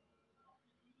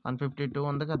 152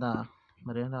 ఉంది కదా,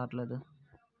 మరేం రావట్లేదు.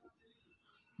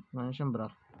 నిమిషం బ్రో,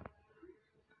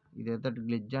 ఇదేదో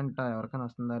గ్లిజ్ అంట, ఎవరికైనా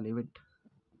వస్తుందా? Leave it.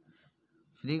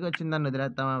 ఫ్రీగా వచ్చిందని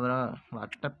వదిలేస్తామా బ్రో?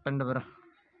 వాటప్పండి బ్రో.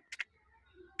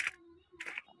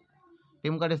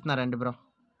 టీమ్ కోడ్ ఇస్తున్నారండి బ్రో,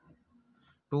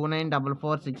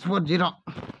 2944640.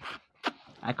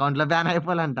 అకౌంట్లో ban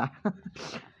అయిపోవాలంట,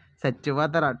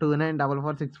 చచ్చిపోతారా.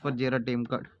 2944640 team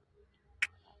code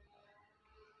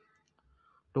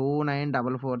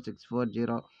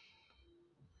 2944640.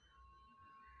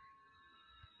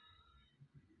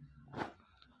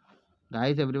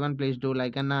 Guys everyone please do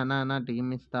like. అన్న అన్న అన్న టీమ్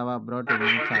ఇస్తావా బ్రో? 2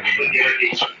 minutes ఆగు.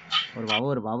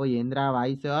 ఓరు బాబు ఏంద్రా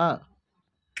వాయిస్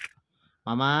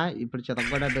మామా, ఇప్పుడు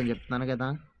చితకూడదని చెప్తున్నాను కదా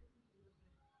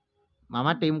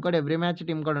మామా. Team code every match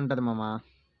team code ఉంటుంది మామా,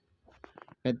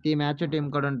 ప్రతి మ్యాచ్ టీమ్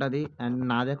కోడ్ ఉంటుంది. అండ్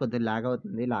నాదే కొద్దిగా లాగ్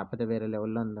అవుతుంది, లేకపోతే వేరే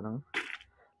లెవెల్లో ఉందను,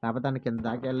 లేకపోతే తనకి కింద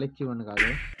దాకా వెళ్ళిచ్చి ఇవ్వండి కాదు.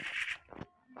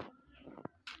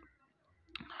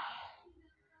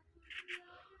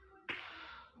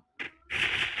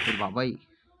 బాబాయ్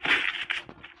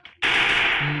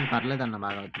పర్లేదన్న,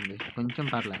 బాగా అవుతుంది కొంచెం,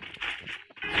 పర్లేదు.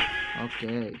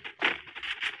 ఓకే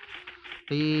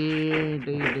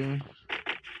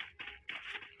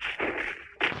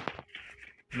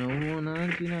నువ్వు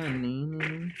నాచిన నేను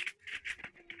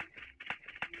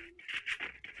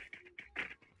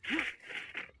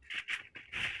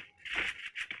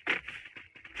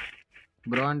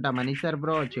బ్రో అంట. మనీషర్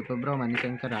బ్రో చెప్పు బ్రో.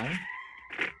 మణిశంకరా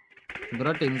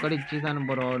బ్రో, టీమ్ కూడా ఇచ్చేసాను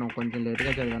బ్రో, నువ్వు కొంచెం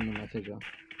లేట్గా చదివాను నీ మెసేజ్.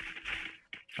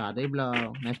 అదే బ్రో,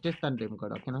 నెక్స్ట్ ఇస్తాను టీమ్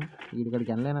కూడా, ఓకేనా?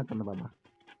 వీడికి వెళ్ళలేనట్టుంది బాబా.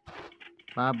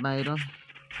 బాబాయ్రు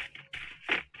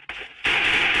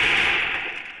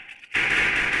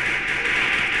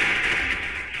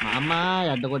మా అమ్మ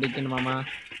ఎడ్డ కొట్టించండి మామ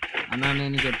అన్న,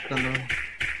 నేను చెప్తాను.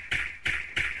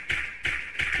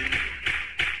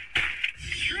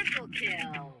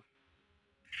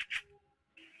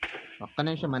 ఒక్క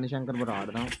నిమిషం మణిశంకర్ బ్రో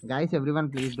ఆడదాం. Guys everyone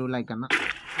please do like అన్న.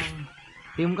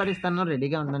 టీమ్ కోడ్ ఇస్తాను,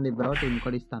 రెడీగా ఉండండి బ్రో. టీమ్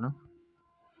కోడ్ ఇస్తాను,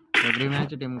 ఎవ్రీ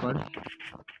మ్యాచ్ టీమ్ కోడ్.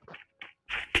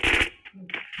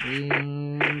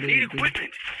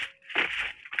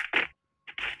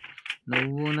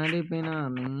 నువ్వు నడిపిన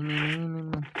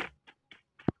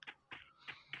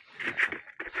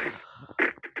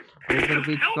ఊపిరి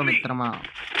పీచుకో మిత్రమా.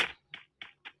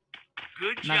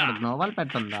 నాకు గ్లోవల్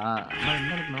పెట్టందా?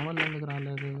 గ్లోవల్ ఎందుకు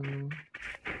రాలేదు?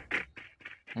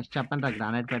 నెక్స్ట్ చెప్పండి రా,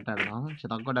 గ్రానైట్ పెట్టాడు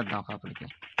చితగొడేద్దాం ఒకరికి.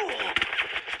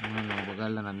 నువ్వు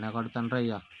గల్లు నన్నే కొడుతాను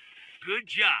అయ్యా.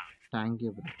 Thank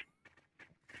you bro.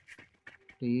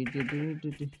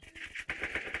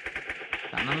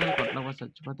 తనని కొట్టలేకపోతే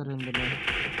చచ్చిపోతారు ఎందులో.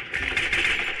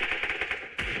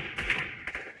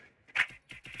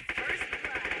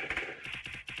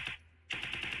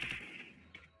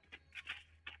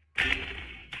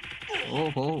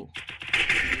 ఓహో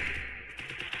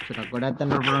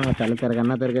చితగొడేస్తాను బ్రో. నా తల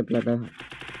తిరగన్నా తిరగట్లేదు.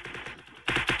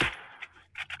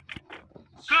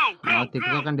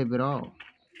 తిట్టుకోకండి బ్రో.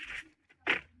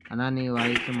 అన్నా నీ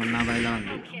వాయిస్ మొన్న బాయ్లా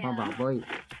ఉంది. మా బాబోయ్,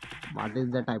 what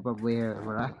is the type of behaviour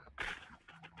కూడా.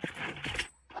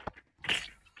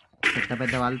 పెద్ద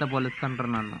పెద్ద వాళ్ళతో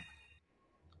పోలుస్తుంటారు నన్ను.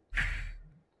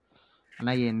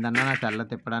 అన్నా ఏందన్నా నా తెల్ల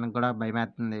తిప్పడానికి కూడా భయం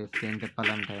వేస్తుంది స్క్రీన్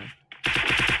తిప్పాలంటే.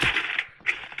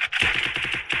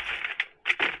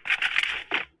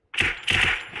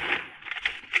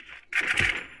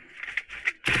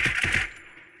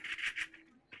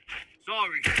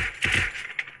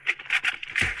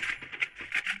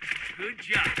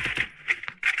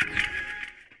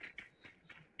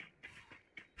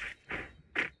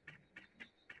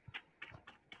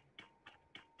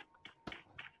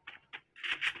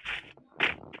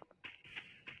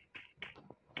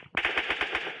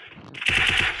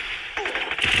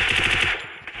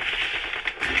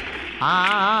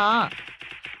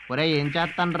 ఒరే ఏం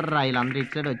చేస్తాండ్రా వీళ్ళందరూ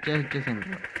ఇటు సైడ్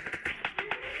వచ్చేసిండ్రు.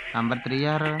 నంబర్ 3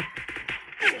 యారు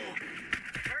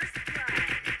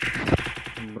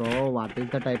bro. What is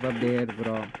the type of behaviour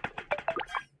bro?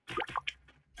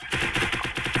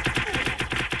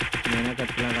 నేనే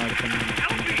ఖచ్చితంగా ఆడుతున్నాను.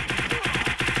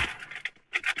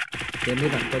 వెళ్ళి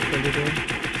తక్కువ.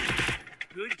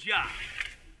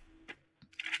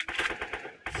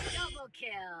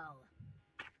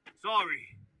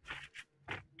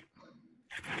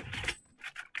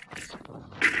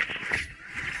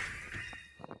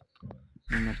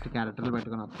 నేను నెక్స్ట్ క్యారెక్టర్లు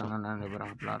పెట్టుకుని వస్తాను బ్రో.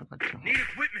 అట్లా ఆడుకోవచ్చు.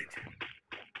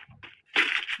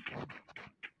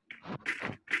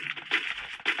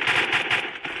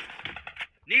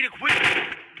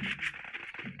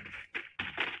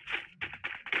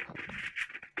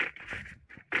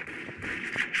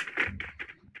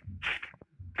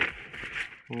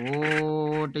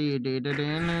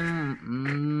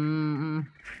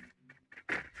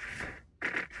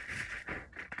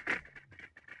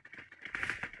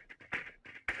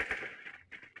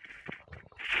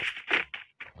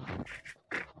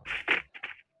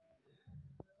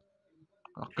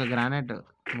 ఒక్క గ్రానైట్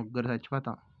ముగ్గురు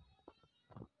చచ్చిపోతాం.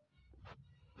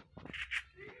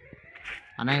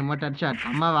 అన్న ఇమ్మోటర్ షాట్.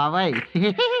 అమ్మ బాబాయ్,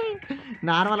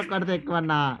 నార్మల్ కొడితే ఎక్కువ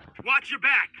అన్నా.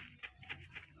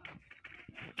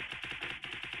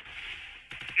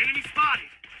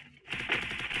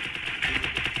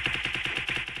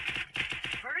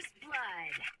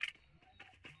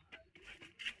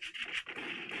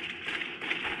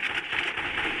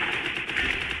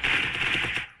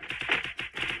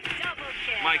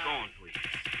 Mic on, please.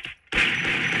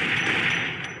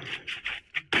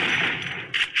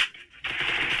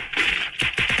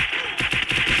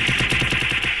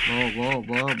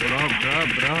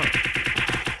 Bro.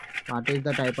 What is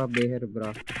the type of behavior, bro?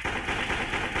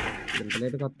 Simply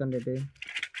కొత్తండి ఇది.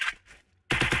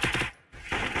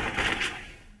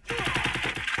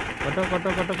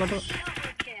 కొట్టు.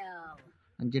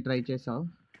 మంచి ట్రై చేసావు.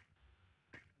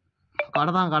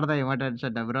 కొడదాం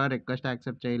ఏమంటారు బ్రో. రిక్వెస్ట్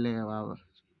యాక్సెప్ట్ చేయలే బాబు.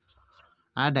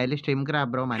 డైలీ స్ట్రీమ్కి రా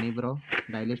బ్రో. మనీ బ్రో,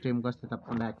 డైలీ స్ట్రీమ్కి వస్తే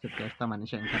తప్పకుండా యాక్సెప్ట్ చేస్తా. మనీ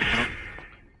శంకర్ బ్రో,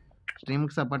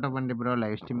 స్ట్రీమ్కి సపోర్ట్ అవ్వండి బ్రో.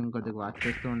 లైవ్ స్ట్రీమింగ్ కొద్దిగా వాచ్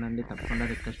చేస్తూ ఉండండి. తప్పకుండా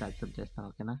రిక్వెస్ట్ యాక్సెప్ట్ చేస్తాను,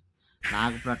 ఓకేనా?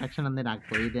 నాకు ప్రొటెక్షన్ ఉంది, నాకు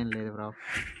పోయేదేం లేదు బ్రో.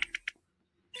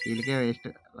 వీళ్ళకే వేస్ట్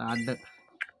రాడ్.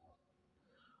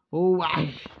 ఓ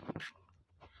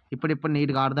ఇప్పుడు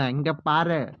నీట్గా ఆడదాం. ఇంకా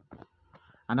పారే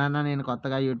అన్న. నేను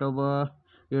కొత్తగా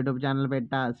యూట్యూబ్ ఛానల్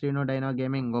పెట్టా, Srinu dino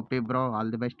gaming. OP bro,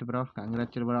 all the best bro,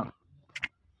 congratulation bro.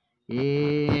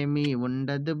 ఏమీ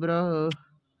ఉండదు బ్రో.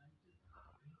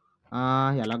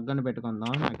 ఎలాగని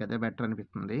పెట్టుకుందాం, నాకు అదే బెటర్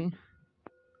అనిపిస్తుంది.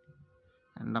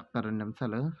 అండ్ ఒక్క 2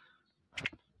 నిమిషాలు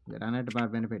గ్రానైట్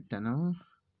బాబాయ్ని పెట్టాను.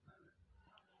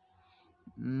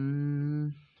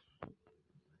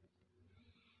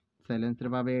 సైలెన్సర్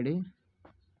బాబాయ్ ఏడి?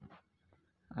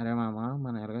 అరే మామ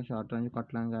మన ఎలాగో షార్ట్ రేంజ్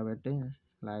కొట్టలేం కాబట్టి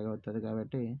లాగ్ అవుతుంది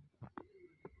కాబట్టి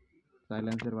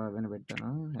సైలెన్సర్ బాబుని పెట్టాను.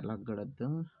 ఎలా గడద్దు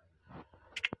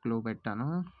క్లూ పెట్టాను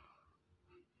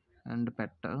అండ్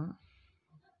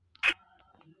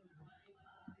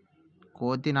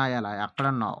కోతినాయాల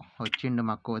ఎక్కడున్నావు? వచ్చిండు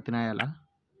మా కోతినాయాల.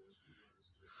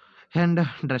 అండ్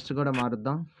డ్రెస్ కూడా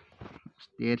మారుద్దాం,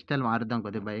 హెయిర్ స్టైల్ మారుద్దాం,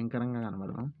 కొద్దిగా భయంకరంగా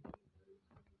కనబడదాం.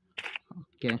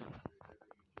 ఓకే,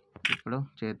 ఇప్పుడు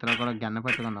చేతిలో కూడా గన్న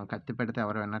పెట్టుకుందాం, కత్తి పెడితే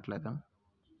ఎవరు వినట్లేదు.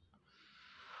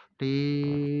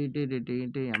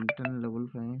 M10 level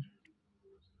 5.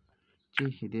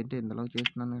 ఇదేంటి ఇందులో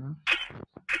చేస్తున్నాను నేను.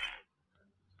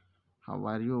 How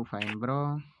are you? Fine bro.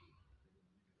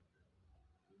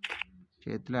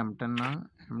 చేతిలో M10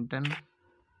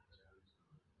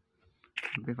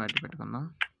 MP40 పెట్టుకుందాం.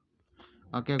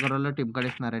 ఓకే, ఒక రోజులో టిప్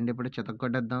కడిస్తున్నారండి. ఇప్పుడు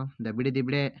చితక్కొట్టేద్దాం.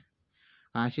 దిబిడే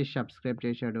ఆశీష్ సబ్స్క్రైబ్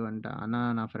చేశాడు అంట. అన్న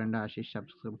నా friend Ashish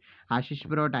Ashish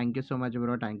bro, thank you so much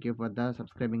bro. Thank you for the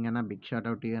subscribing అన్న. బిగ్ షాట్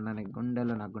అవుట్ అన్న.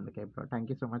 నా గుండెకాయ bro. Thank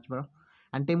you so much bro.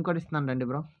 And team code ఇస్తున్నాను రండి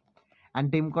బ్రో. అండ్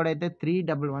టీమ్ కోడ్ అయితే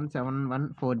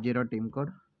 3117140. Team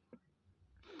code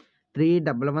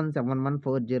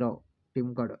 3117140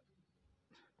 team code.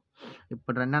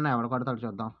 ఇప్పుడు రండి అన్న, ఎవరు కొడతాడు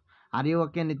చూద్దాం. Are you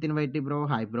okay Nitin YT bro?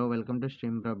 Hi bro, welcome to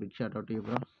stream bro. Big shot out you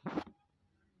bro.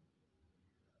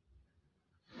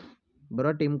 Bro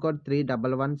team code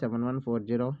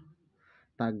 3117140.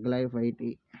 తగ్ లైఫ్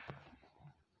ఐటీ.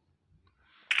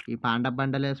 ఈ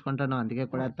బండలు వేసుకుంటాను, అందుకే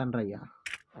కూడా వేస్తాను రయ్యా.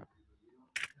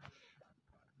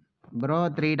 Bro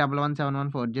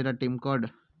 3117140 team code.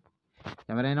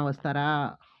 ఎవరైనా వస్తారా?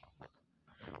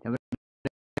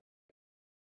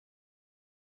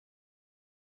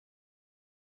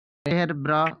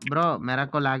 బ్రో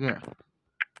మెరకు లాగే.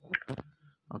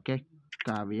 ఓకే,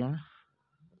 కావ్య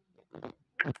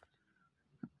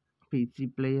పీసీ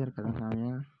ప్లేయర్ కదా కావ్య.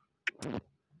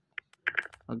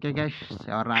 ఓకే గైస్,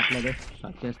 ఎవరు రావట్లేదు,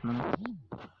 స్టార్ట్ చేస్తున్నాను.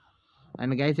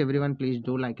 And guys everyone please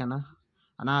do like అన్న.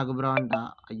 ఆగు బ్రో అంట.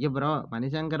 అయ్యో బ్రో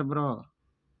మణిశంకర్ బ్రో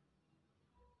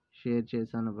షేర్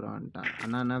చేశాను బ్రో అంట.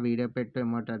 అన్న వీడియో పెట్టు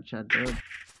ఎమోటర్ చాట్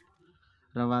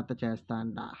తర్వాత చేస్తా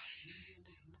అంట.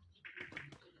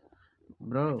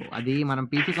 బ్రో అది మనం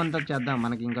పీసీ కొంత చేద్దాం.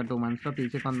 మనకి ఇంకా 2 monthsలో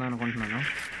పీసీ కొందాం అనుకుంటున్నాను.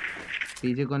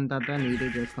 పీసీ కొన్న తర్వాత నీట్గా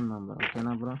చేసుకుందాం బ్రో.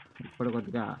 ఓకేనా బ్రో? ఇప్పుడు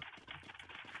కొద్దిగా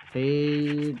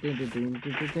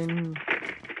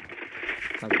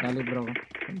తగ్గాలి bro.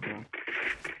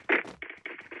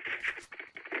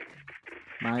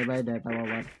 Bye data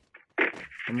over.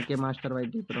 MK master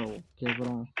YT bro. Okay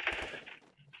bro.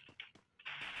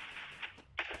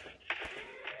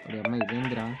 అమ్మ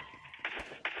ఇదేందిరా?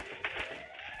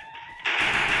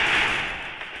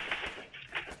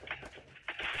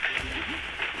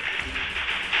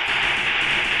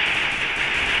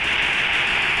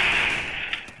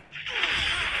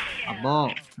 అబ్బో,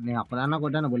 నేను అప్పుడన్నా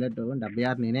కొట్టాను బుల్లెట్.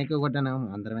 76 నేనే ఎక్కువ కొట్టాను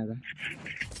అందరి మీద.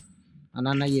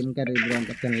 అన్న ఏం కర్రీ బ్రో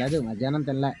అంటే తినలేదు, మధ్యాహ్నం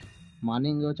తినలే,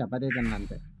 మార్నింగ్ చపాతీ తిన్నా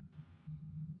అంతే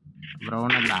బ్రో.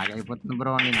 నాకు లాగ్ అయిపోతుంది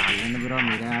బ్రో. నేను ఆడలేను బ్రో,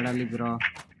 మీరే ఆడాలి బ్రో.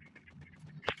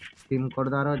 టీమ్ కోడ్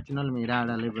ద్వారా వచ్చిన వాళ్ళు మీరే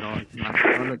ఆడాలి బ్రో.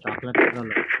 చాక్లెట్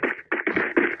కుర్రోళ్ళు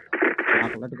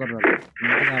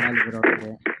మీరే ఆడాలి బ్రో.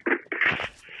 మీరే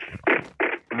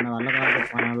మన వల్ల కాదు.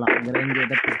 మన లాంగ్ రేంజ్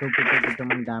ఏదో పుట్టు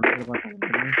మన డ్యామేజ్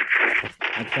కొట్టాలి.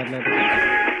 అచ్చట్లేదు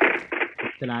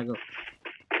లాగు.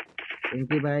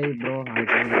 ఇంకి బాయ్ బ్రో.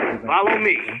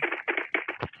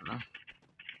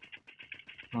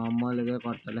 మామూలుగా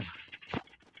కొట్టలే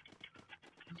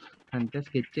అంటే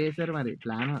స్కెచ్ చేశారు మరి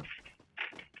ప్లాన్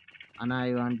అన్న.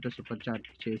 I want super chat.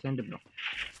 చేసేయండి బ్రో.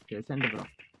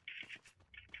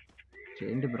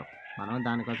 చేయండి బ్రో, మనం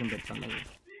దానికోసం పెట్టాం లేదు.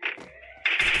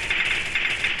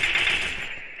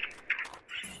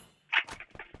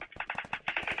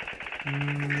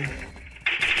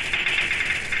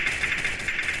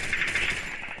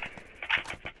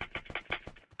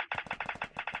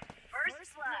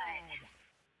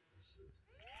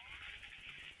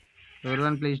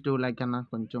 ఎవరివన్ ప్లీజ్ డూ లైక్ అన్న.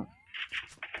 కొంచెం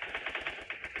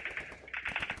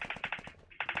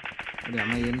అది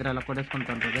అమ్మ ఏంద్ర అలా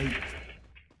కొట్టేసుకుంటాను కదా.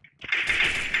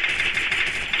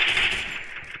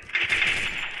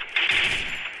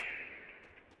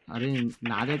 అరే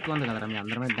నాదే ఎక్కువ ఉంది కదరా, మీ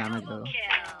అందరి మీద డ్యామేజ్.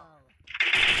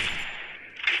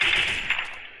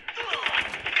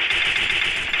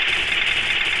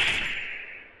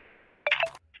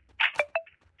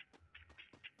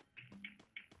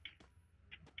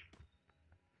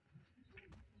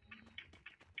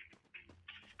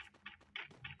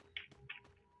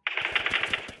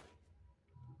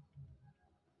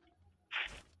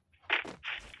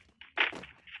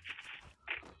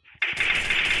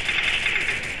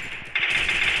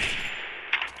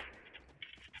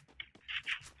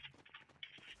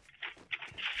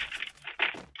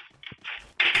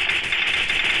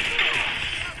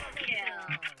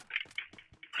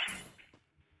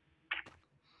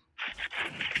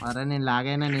 అరే నేను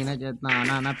లాగైనా నేనే చేస్తున్నా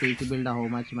అన్న PC build how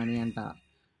much money అంట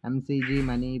ఎంసీజీ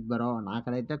మనీ బ్రో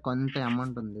నాకైతే కొంత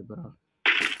అమౌంట్ ఉంది బ్రో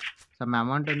సమ్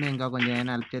అమౌంట్ ఉంది ఇంకా కొంచెం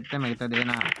ఏమైనా హెల్ప్ చేస్తే మిగతాది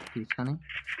ఏమైనా తీసుకొని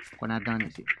కొనేద్దాం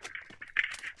అనేసి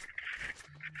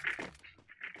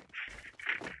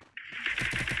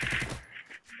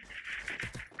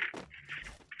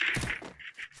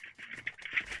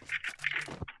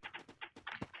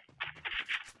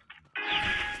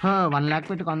వన్ ల్యాక్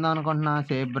పెట్టి కొందాం అనుకుంటున్నా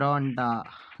సేఫ్ బ్రో అంట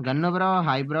gun bro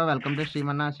hi bro welcome to stream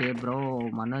అన్న సేఫ్ బ్రో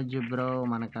మనోజ్ బ్రో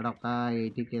మనకాడ ఒక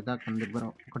 80K దాకా ఉంది బ్రో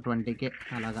ఒక 20K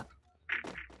అలాగా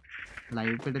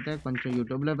లైవ్ పెడితే కొంచెం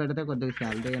యూట్యూబ్లో పెడితే కొద్దిగా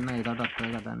శాలరీ అయినా ఏదో ఒకటి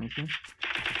వస్తుంది కదా అనేసి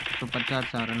సూపర్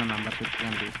చార్జ్ ఎవరైనా మెంబర్షిప్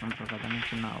కానీ తీసుకుంటారు కదా అని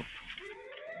చిన్న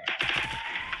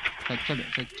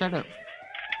చచ్చాడు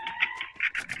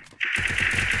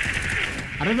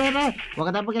అరే రే ఒక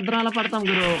దెబ్బకి ఇద్దరు అలా పడతాం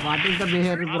గురు what is the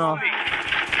behaviour bro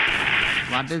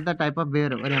what is the type of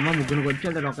behaviour మరి అమ్మ ముగ్గురికి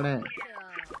వచ్చాడు ఒకడే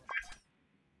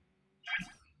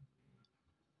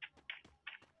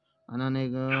అన్నా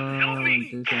నీకు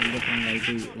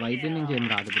వైట్ నుంచి ఏం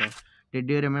రాదు bro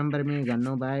did you remember me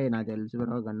gun bye నాకు తెలుసు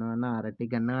బ్రో గన్ను అన్న అరటి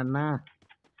గన్ను అన్నా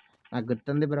నాకు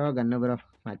గుర్తుంది బ్రో గన్ను బ్రో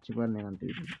మర్చిపోను నేను అంత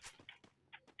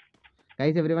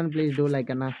guys everyone please do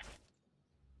like అన్నా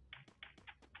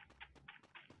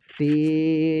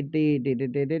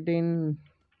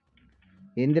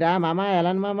ఏందిరా మామ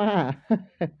ఎలా మామ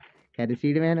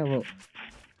కరిసీడమే నువ్వు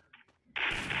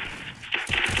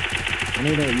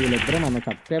అని వీళ్ళిద్దరూ మన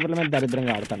సబ్స్క్రైబర్ల మీద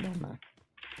దరిద్రంగా ఆడుతాను అన్న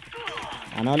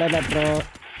అనవలే బెటరు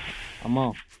అమ్మో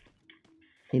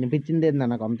వినిపించింది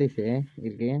ఏందన్న పంపిస్తే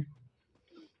వీరికి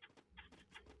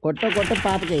కొట్టు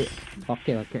పాపకి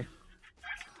okay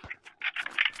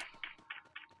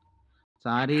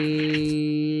sorry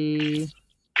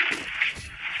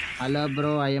hello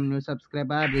bro I'm new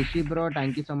subscriber Rishi bro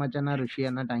thank you so much అన్న రిషి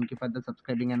అన్న thank you for the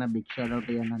subscribing అన్న బిగ్ షాట్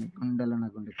అవుట్ అన్న గుండెలు నా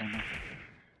గుండెకన్నా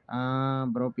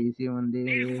బ్రో పీసీ ఉంది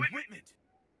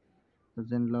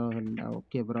ప్రజెంట్లో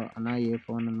ఓకే బ్రో అన్న ఏ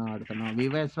ఫోన్ అన్న ఆడుతున్నావు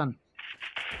వివో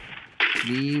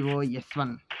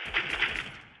S1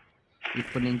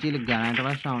 ఇప్పటి నుంచి గ్రానైట్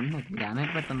వర్షం అవును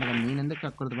గ్రానైట్ పెట్టండి కదా నేను ఎందుకు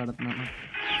కక్కుర్తి పడుతున్నాను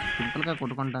సింపుల్గా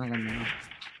కొట్టుకుంటాను కదా నేను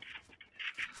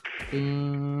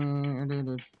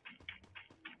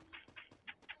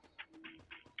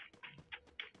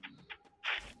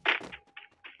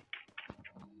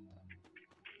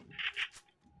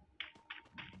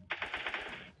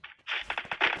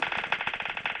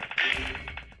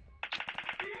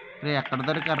రే ఎక్కడ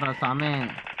దొరికారా సామే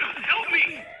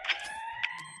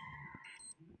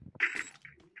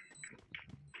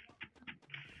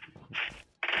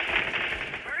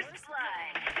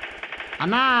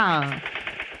అన్నా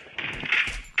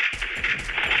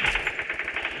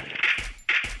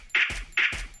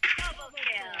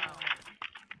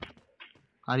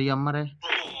అది అమ్మరే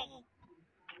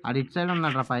అది ఇటు సైడ్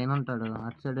ఉన్నాడు రా పైన ఉంటాడు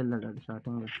అటు సైడ్ వెళ్ళాడు అది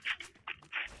స్టార్టింగ్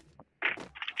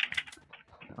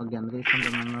ఒక గంట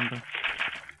తీసుకుంటాను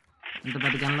ఇంత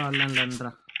 10 గంటల వాళ్ళు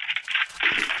రా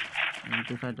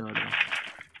 95 వాడు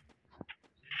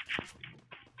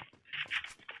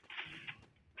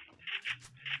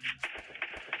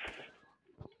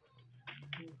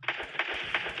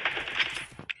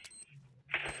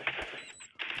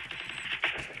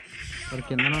వాడు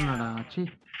కిందనే ఉన్నాడా వచ్చి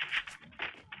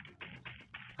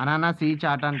అన్నా సి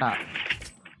చాట్ అంట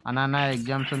అన్న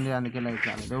ఎగ్జామ్స్ ఉంది అందుకే లైవ్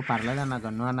కాలేదు పర్లేదు అన్న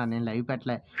గన్ను అన్న నేను లైవ్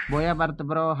పెట్టలే buoy Bharat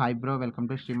bro hi bro welcome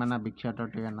to stream అన్న బిగ్ షాట్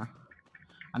అవుట్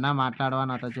అన్న మాట్లాడవా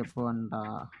నాతో చెప్పు అంట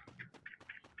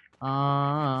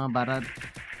భరత్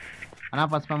అన్న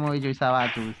పుష్ప మూవీ చూసావా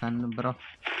చూసాను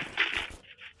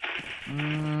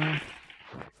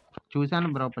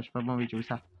బ్రో పుష్ప మూవీ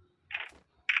చూసా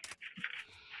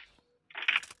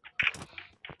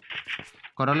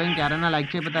కొరలో ఇంకెవరైనా లైక్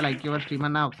చేయకపోతే లైక్ యువర్ స్ట్రీమ్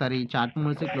అన్న ఒకసారి చాట్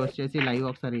మూసి క్లోజ్ చేసి లైవ్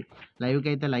ఒకసారి లైవ్కి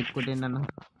అయితే లైక్ కొట్టండి అన్న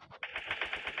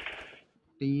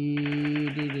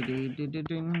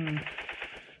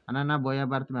అన్న బోయా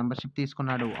భారత్ మెంబర్షిప్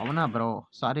తీసుకున్నాడు అవునా bro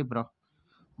sorry bro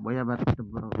buoy Bharat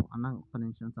bro అన్న ఒక్క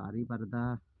నిమిషం సారీ పరదా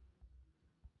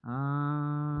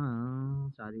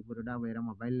సారీ బురుడా వేరే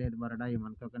మొబైల్ లేదు బురడా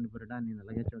ఏమనుకోకండి బురుడా నేను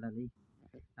అలాగే చూడాలి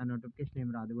నా నోటిఫికేషన్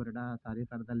ఏం రాదు Buruda sorry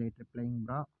for the late replying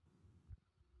bro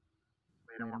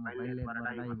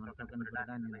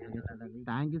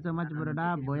thank you so much బురడా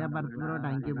buoy Bharat bro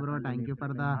thank you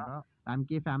for the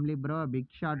రామ్కి family bro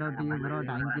big shot out you bro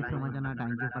thank you so much అన్న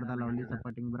thank you for the lovely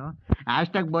supporting bro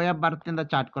 #buoy Bharat కింద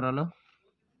chat కొరలు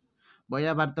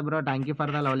buoy Bharat bro thank you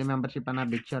for the lovely membership అన్న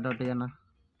big shot out అన్న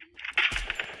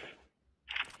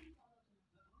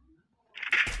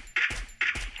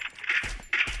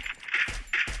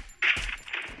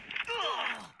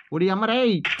ఉడి అమ్మ రే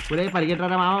ఒరే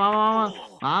పరిగెట్టరా మామ మామ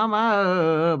మామ మామ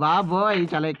బాబోయ్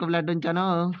చాలా ఎక్కువ బ్లడ్ ఉంచాను.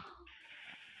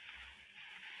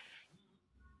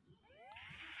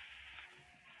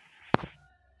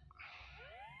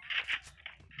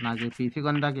 నాకు ఈ పీసీ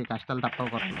కొందాకి కష్టాలు తప్పవు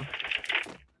కొరలు.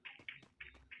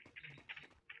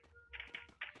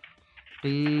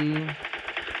 Tea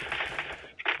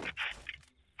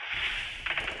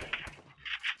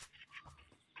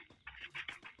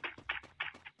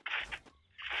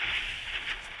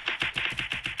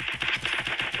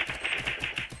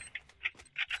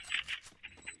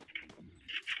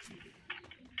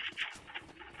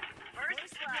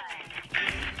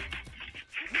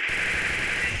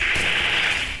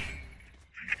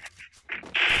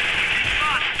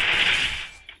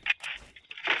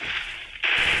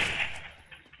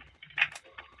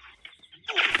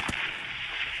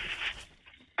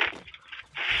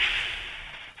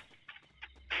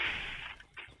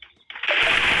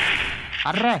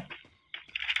array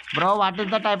bro what is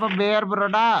the type of bear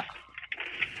బుర్రడా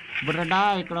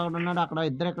ఇక్కడ ఒకడు ఉన్నాడు, అక్కడ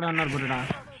ఇద్దరు ఎక్కడ ఉన్నారు బుర్రడా.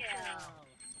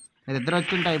 మీరు ఇద్దరు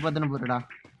వచ్చింటే అయిపోతుంది బుర్రడా.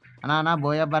 అన్నా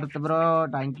buoy birth bro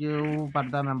thank you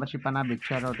for the membership అన్న బిగ్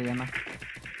షేర్ అవుట్ అన్న.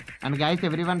 And guys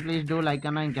every one please do like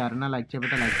అన్న. ఇంకెవరన్నా లైక్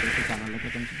చేయకపోతే లైక్ చేసి ఛానల్కి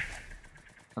కొంచెం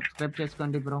సబ్స్క్రైబ్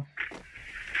చేసుకోండి బ్రో.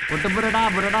 ఒట్టు బుర్రడా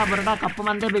కప్పు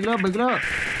మందే బిగులు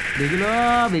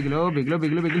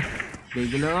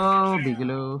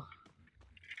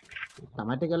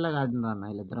టమాటికల్లా కాదు అన్న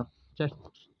వీళ్ళిద్దరు.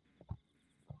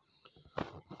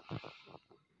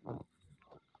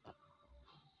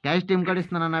 క్యాష్ టీమ్ కార్డ్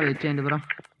ఇస్తున్నానన్న వెయిట్ చేయండి బ్రో.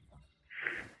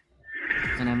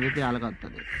 నేను MVP వాళ్ళకి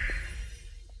వస్తుంది.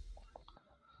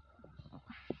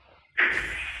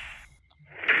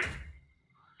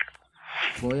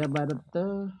 బోయా భారత్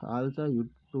ఆల్సో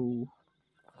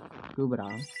యూట్యూబ్ రా.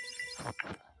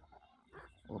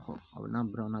 ఓహో అవునా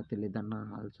బ్రో నాకు తెలియదు అన్న.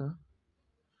 ఆల్సో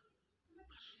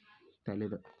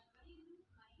తెలీదు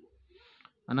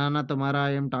అన్న. Tomorrow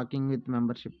I'm talking with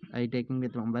membership taking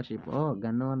with membership. Oh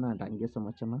gun అన్న థ్యాంక్ యూ సో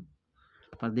మచ్ అన్న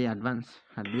for the advance.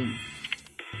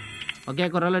 Okay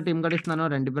కుర్రలో team code ఇస్తున్నాను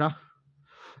రండి bro.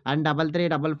 And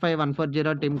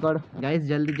 335514 team code guys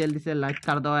जल्दी से लाइक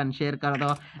कर दो एंड शेयर कर दो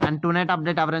एंड टूनेट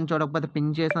अपडेट ఎవరైనా చూడకపోతే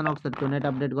పిన్ చేశాను ఒకసారి టూనేట్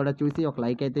అప్డేట్ కూడా చూసి ఒక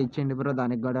లైక్ అయితే ఇచ్చేయండి బ్రో.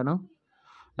 దానికి కూడాను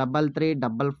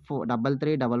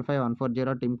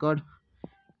 335514 టీమ్ కోడ్.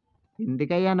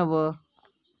 ఎందుకయ్యా నువ్వు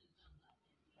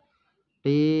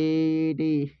టీ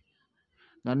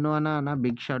నన్ను అన్న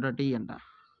బిగ్ షాట్ టీ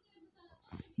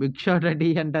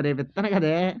అంట రేపు ఇస్తాను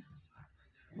కదే.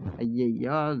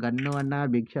 అయ్యయ్యో గన్ను అన్న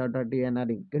బిగ్ షాట్ అన్న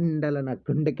గుండెల నా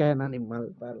గుండెకాయనా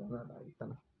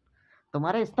నిమ్మతాను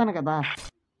తుమారే ఇస్తాను కదా.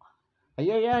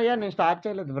 అయ్యో నేను స్టార్ట్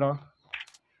చేయలేదు బ్రో.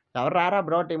 ఎవరు రారా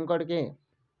బ్రో టీమ్ కోడ్కి.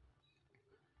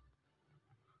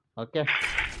 ఓకే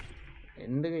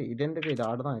ఇది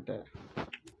ఆడదాం అయితే.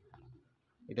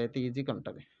 ఇదైతే ఈజీగా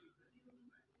ఉంటుంది.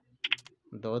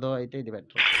 దో అయితే ఇది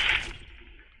బెటర్.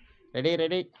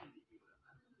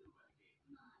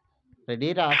 రెడీ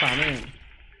రా సామి.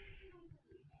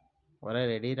 ఒరే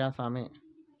రెడీ రా సామి.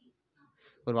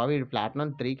 ఇప్పుడు బాబు ఇది ప్లాటినం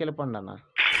 3కి వెళ్ళిపోండి అన్న.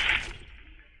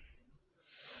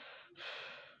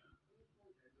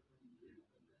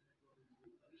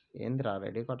 ఏందిరా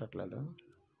రెడీ కొట్టట్లేదు.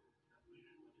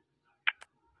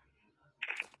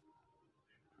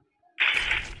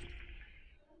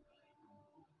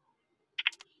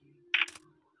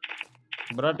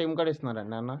 బ్రో టీమ్ కోడ్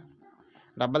ఇస్తున్నారండి అన్న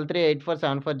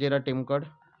 338470 టీమ్ కోడ్.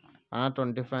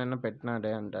 25 పెట్టిన డే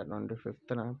అంట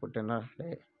 25th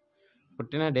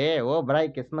పుట్టిన డే. ఓ బ్రాయ్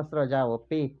క్రిస్మస్ రోజా.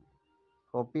 ఒప్పి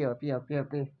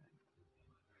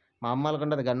మా అమ్మాలకు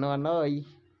ఉంటుంది గన్ను అన్న.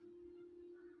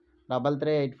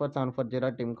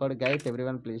 338470 team code guys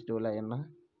everyone please do like అన్న.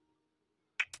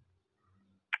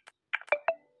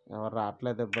 ఎవరు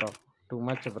రావట్లేదు bro. Too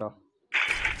much bro.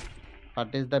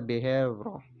 What is the behave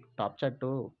bro. Top chat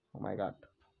two. Oh my God.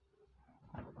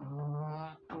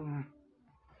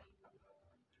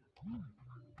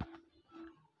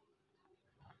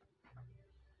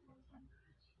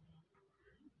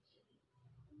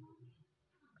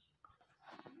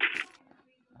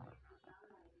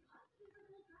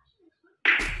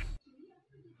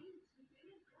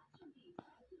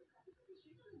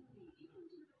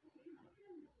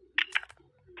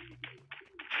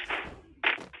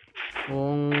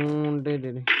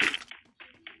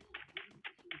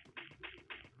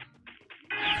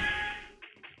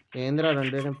 ఏంద్రా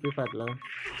 2 MP అట్లా.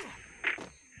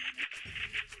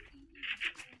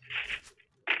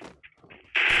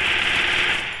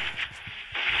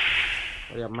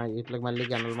 అమ్మాయి వీటికి మళ్ళీ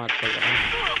గన్నలు మార్చుకోవాలి కదా.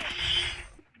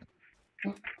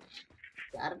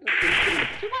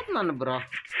 Character bro.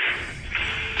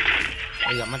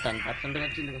 అయ్యమ్మ 10%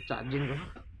 వచ్చింది ఛార్జింగ్.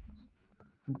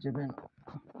 చెప్పాను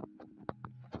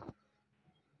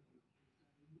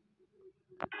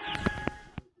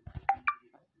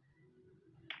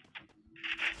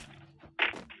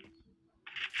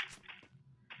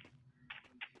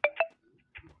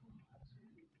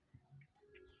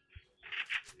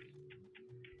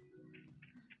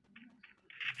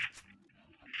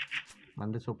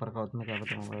మంది సూపర్గా అవుతుంది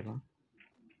కాబట్టి మొబైల్.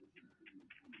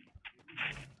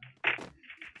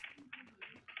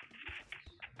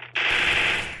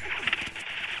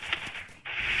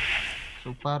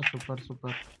 Super super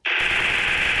super.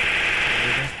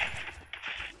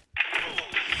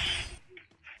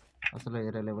 అసలు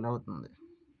వేరే లెవెల్ అవుతుంది.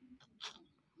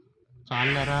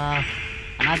 చాలరా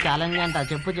అన్నా ఛాలెంజ్ అంట.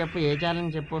 చెప్పు చెప్పు ఏ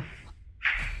ఛాలెంజ్ చెప్పు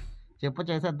చెప్పు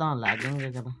చేసేద్దాం. లాగింగ్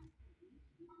కదా.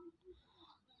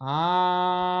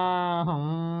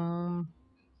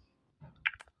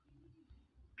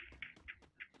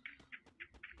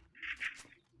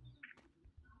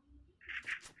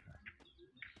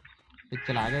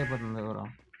 పిచ్చి లాగైపోతుంది ఎవరో.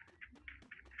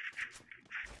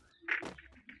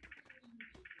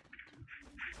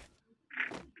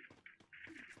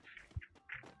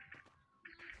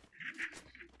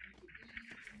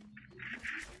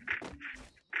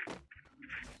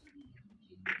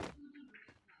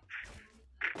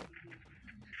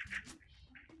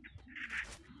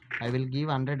 I will give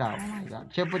 100.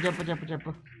 చెప్పు చెప్పు చెప్పు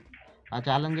చెప్పు ఆ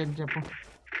ఛాలెంజ్ ఏంటి చెప్పు.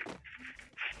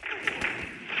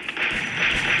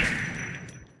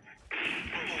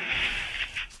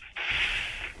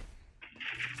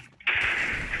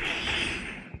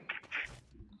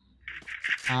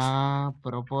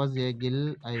 Propose A Gill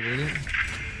I will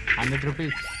 100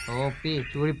 rupees. OP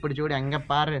చూడు ఇప్పుడు చూడు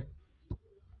ఎంగప్పారు.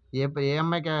 ఏ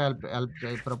అమ్మాయికి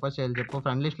హెల్ప్ ప్రపోజ్ చేయాలి చెప్పు.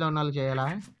 ఫ్రెండ్ లిస్ట్లో ఉన్న వాళ్ళు చేయాలా?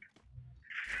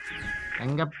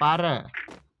 ఎంగప్పారు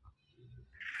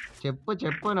చెప్పు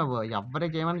చెప్పు. నువ్వు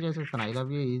ఎవరికి ఏమైనా చేసేస్తాను. I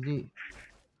love you easy.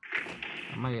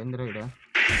 అమ్మ ఏందిరా ఇడ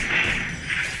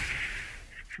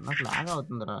నాకు లాగా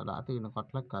అవుతుందిరా. రాత్రి నువ్వు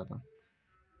కొట్టలకు కాదు.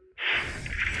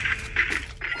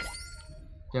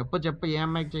 చెప్పు చెప్పు ఏ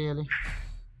అమ్మాయికి చేయాలి?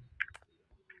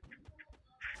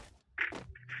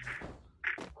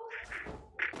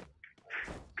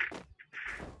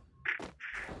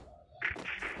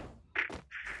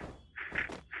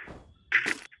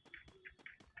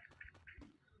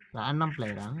 ర్యాండమ్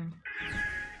ప్లేయరా?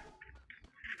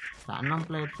 ర్యాండమ్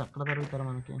ప్లేయర్స్ ఎక్కడ దొరుకుతారు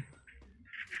మనకి?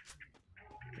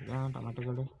 టమాటో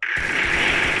గడి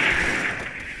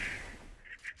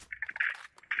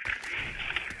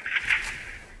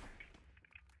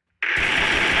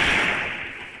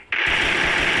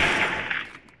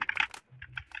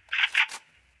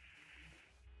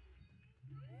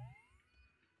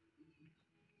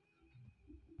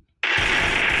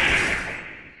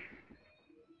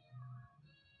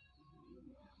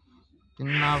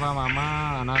తిన్నావా మామా?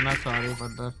 అన్నా సారీ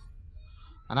ఫర్ ద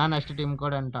అన్నా. నెక్స్ట్ టీమ్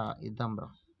కోడ్ అంట ఇద్దాం బ్రో.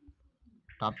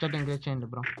 టాప్ చాట్ ఎంకరేజ్ చేయండి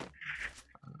బ్రో.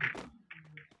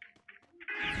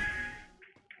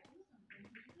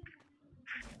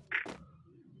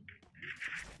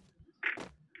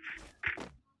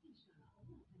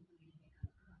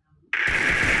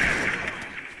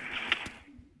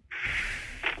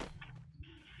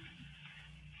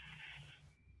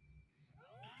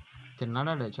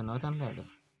 తిన్నాడాడు చిన్నగా తినలేడు.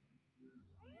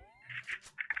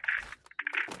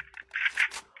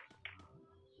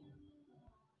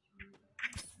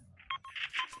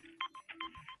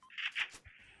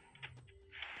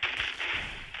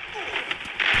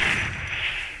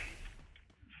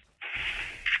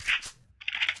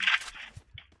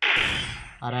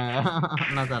 అరే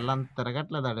నా తల్ల అంత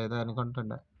తిరగట్లేదు. అడేదో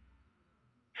అనుకుంటుండే.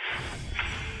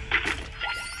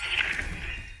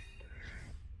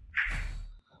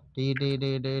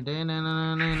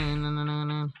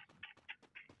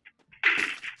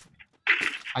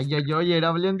 అయ్యయ్యో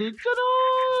ఏడవలు ఎంత ఇచ్చారు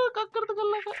కక్కడితో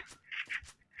కల్లాక.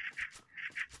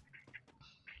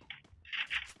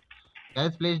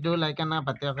 గైస్ ప్లీజ్ డూ లైక్ అన్న.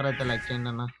 ప్రతి ఒక్కరైతే లైక్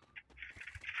చేయండి అన్న.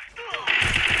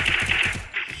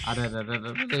 అరే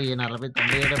ఈ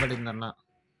 49 పడింది అన్న.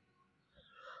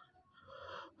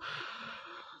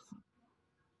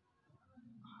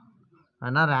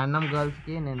 అన్న ర్యాండమ్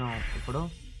గర్ల్స్కి నేను ఇప్పుడు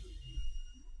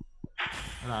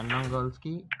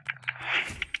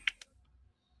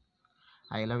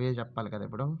ఐ లవ్ యూ చెప్పాలి కదా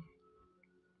ఇప్పుడు.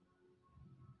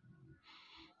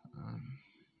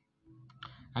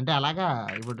 అంటే అలాగా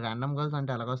ఇప్పుడు ర్యాండమ్ గర్ల్స్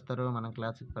అంటే ఎలాగొస్తారు? మనం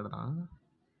క్లాస్కి పెడదాం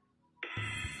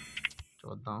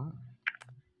చూద్దాం.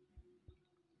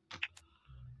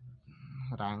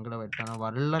 ర్యాంక్ కూడా పెట్టాను.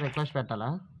 వరల్డ్లో రిక్వెస్ట్ పెట్టాలా?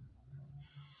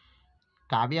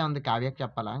 కావ్య ఉంది. కావ్యకి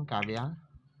చెప్పాలా? కావ్య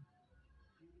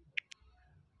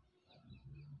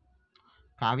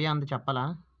కావ్య ఉంది చెప్పాలా?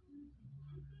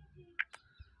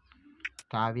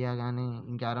 కావ్య కానీ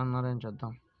ఇంకెవరు ఉన్నారని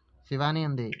చూద్దాం. శివాని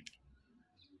ఉంది,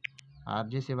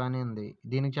 ఆర్జీ శివాని ఉంది.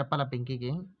 దీనికి చెప్పాలా?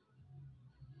 పింకీకి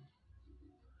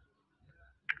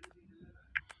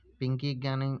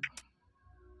కానీ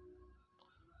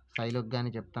శైలుకి కానీ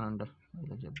చెప్తానండు.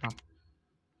 ఇలా చెప్తాం,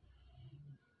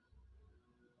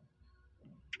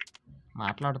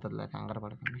 మాట్లాడుతుందిలే, కంగారు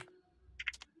పడకండి.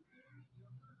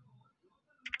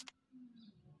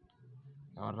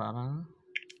 ఎవరు రారా?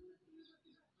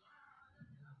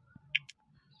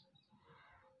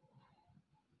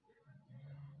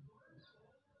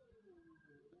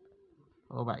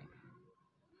 ఓ బాయ్.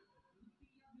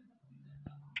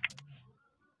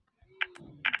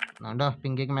 నండో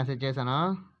పింకీకి మెసేజ్ చేశాను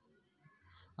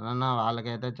అన్న,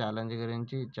 వాళ్ళకైతే ఛాలెంజ్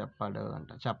గురించి చెప్పాడు అంట.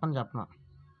 చెప్పను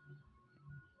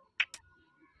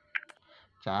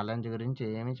ఛాలెంజ్ గురించి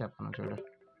ఏమీ చెప్పను. చూడు,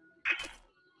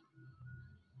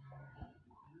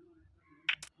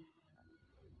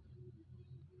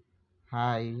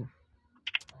 హాయ్.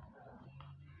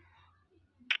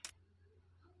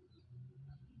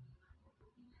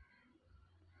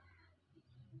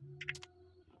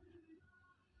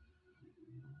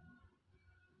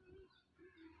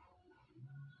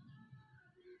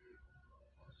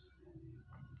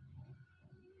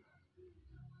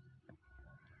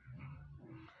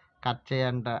 కట్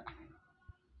చేయంట.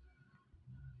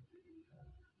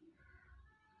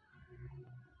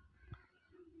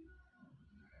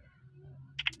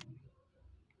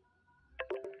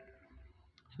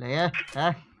 లే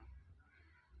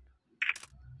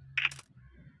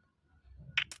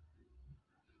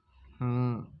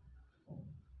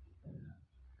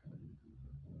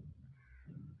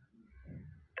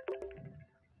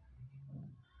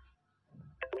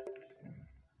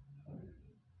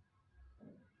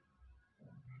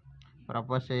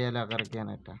ప్రపోజ్ చేయాలి ఒకరికి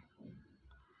అన్నట్ట.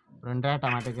 రెండే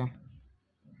టమాటాకి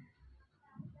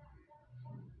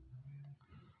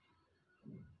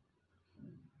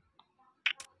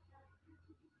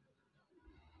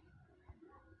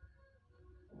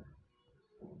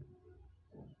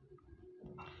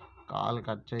కాల్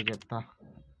కట్ చేయి చెప్తా.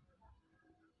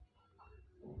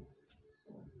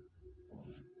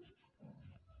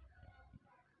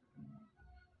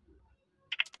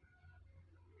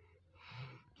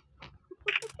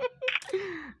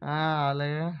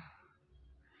 అలాగే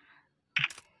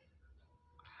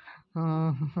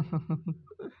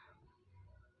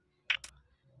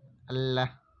అల్లా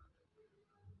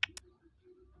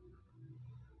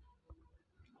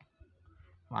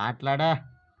మాట్లాడా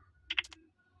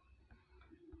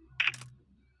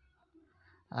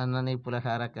అన్న, నీ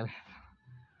పులిహార.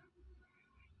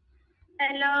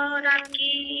 హలో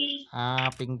రామ్కి.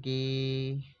 పింకీ.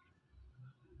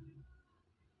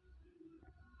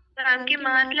 రామ్కి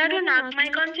మాట్లాడు, నాకు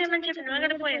మైక్ ఆన్ చేయమని చెప్పి నువ్వు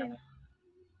ఎక్కడ పోయావు?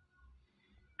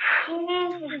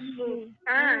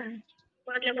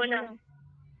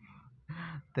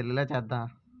 తెలుగులో చేద్దాం.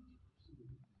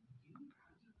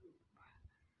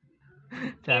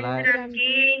 చాలా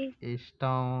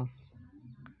ఇష్టం.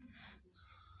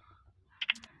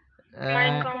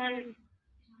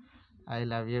 I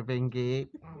love you Pinky.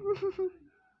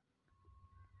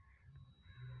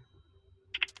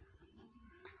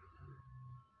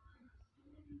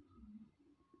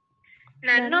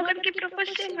 నన్ను ఒకరికి ప్రపోజ్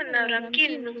చేయమన్నావు రామ్కి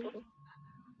నువ్వు.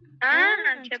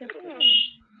 చెప్పు.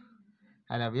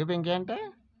 ఐ లవ్ యూ పింకీ అంటే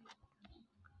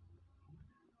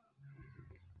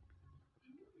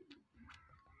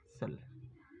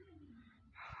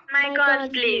మై గాడ్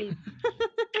ప్లీజ్.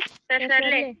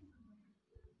 సర్లే,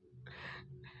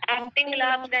 యాక్టింగ్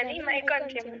లాప్ కానీ మైక్ ఆన్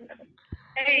చేయమన్నావు.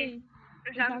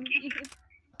 రామ్కి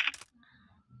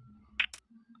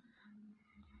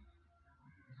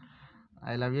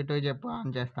ఐ లవ్ యూ టూ చెప్పు,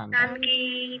 ఆన్ చేస్తాను. రామ్కి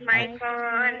మైక్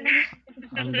ఆన్.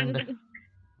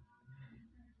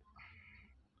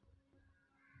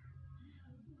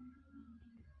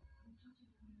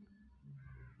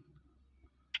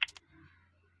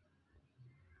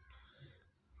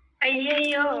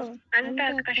 అయ్యయ్యో, అంత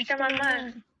కష్టమమ్మా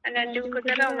అలాంటివి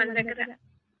కుదరవు మన దగ్గర.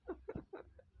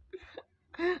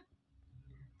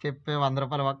 చెప్పే 100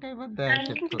 రూపాయలు ఒక్క అయిపోద్ది.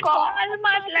 చెప్పు. కాల్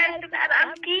మాట్లాడుతున్నారు,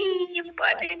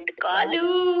 ఇంపార్టెంట్ కాల్.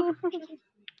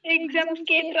 ఎగ్జామ్స్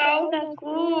కి రావు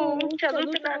నాకు,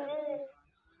 చదువుతున్నాను.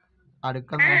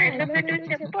 అడుక్కుందా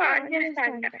చెప్పు, ఆన్ చేస్తా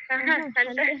అంట. అంత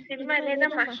సినిమా లేదా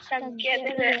మస్తు ఆన్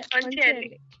చేయాలి.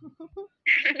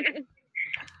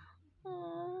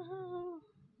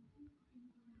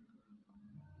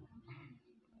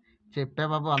 చెప్పే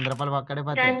బాబు, 100 రూపాయలు ఒక్కడే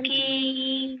పోతాయి.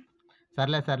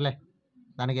 సర్లే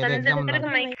దానికి ఏదో ఎగ్జామ్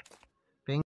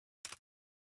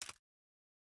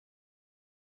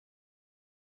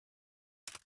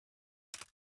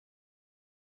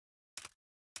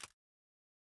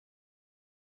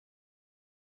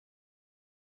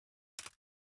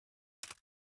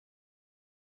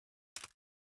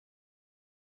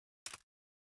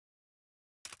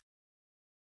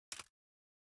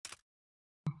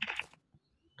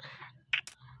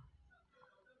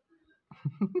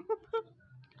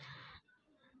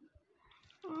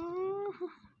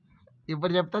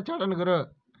ఇప్పుడు చెప్తా చూడండి గురు.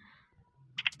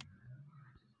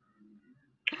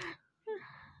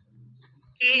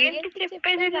 ఏంటి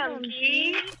చెప్పేది రామ్కి?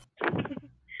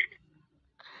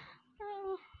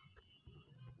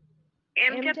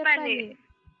 ఏం చెప్పాలి?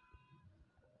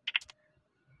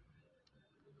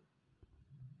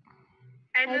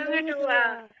 I love you too.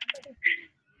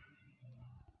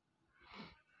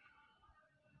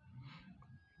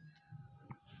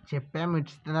 చెప్పాము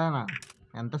ఇస్తున్నానా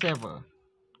ఎంతసేపు?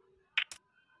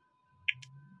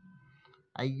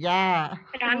 అయ్యా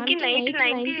రామ్కి నైట్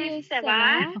 90 చేసావా?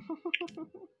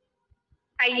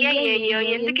 అయ్యయ్యో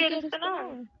ఎందుకు ఏడుస్తున్నావు?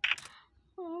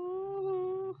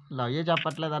 లవ్ యూ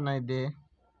చెప్పట్లేదన్న, ఇది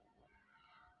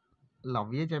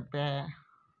లవ్ యూ చెప్పా.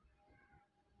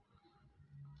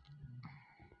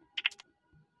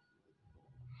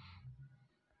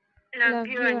 లవ్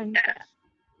యూ అంట.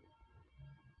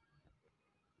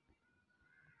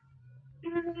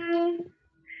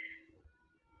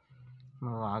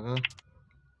 నువ్వు ఆగు.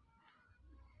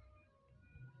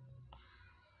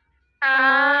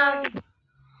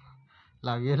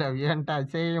 లవ్ యూ అంటే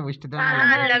అసే ముష్టితో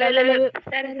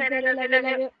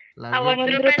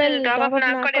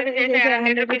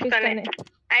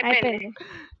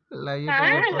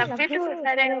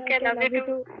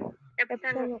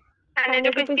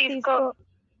తీసుకో.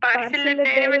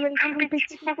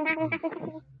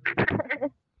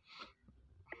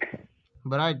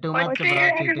 Bro too much bro,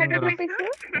 cheating bro.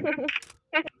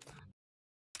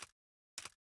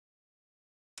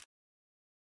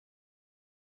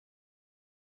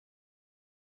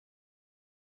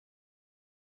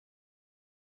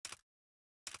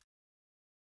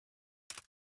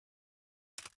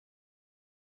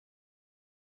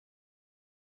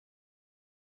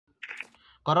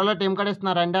 కొరలో team card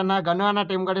ఇస్తున్నా, రండి అన్న. గను అన్న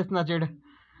టీం కార్డ్ ఇస్తున్నా చూడు.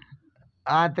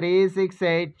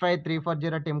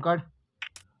 3685340 టీం కార్డ్.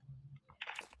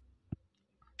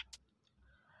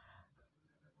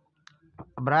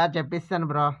 బ్రా చెప్పిస్తాను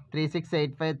బ్రో.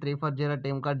 3685340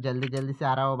 team card. జల్దీ జల్దీ से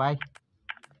आ रहा हो भाई.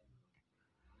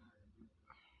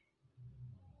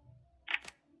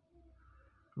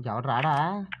 ఎవరు రాడా?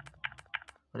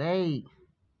 రేయ్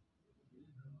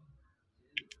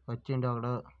వచ్చిండు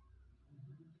ఒకడు,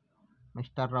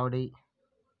 మిస్టర్ రౌడీ.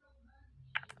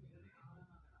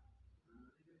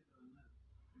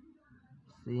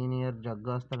 సీనియర్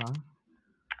జగ్గు వస్తాడా?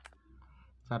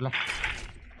 సర్లే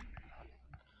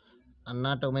అన్న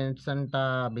 2 minutes అంట.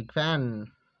 Big fan.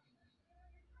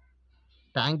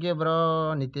 Thank you bro.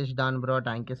 Nitish don bro,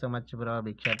 thank you so much bro.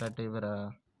 Big shot out bro.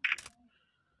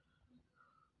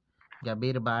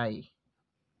 గబీర్ bye.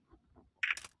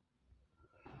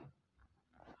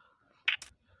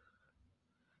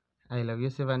 I love you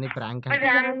Shivani. Prank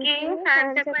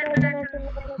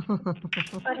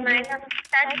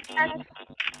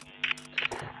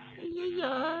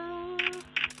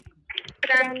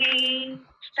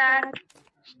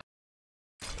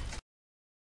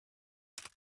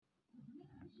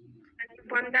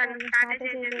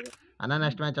అన్న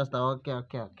నెక్స్ట్ మ్యాచ్ వస్తా. Okay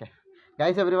okay okay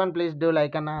guys, everyone please do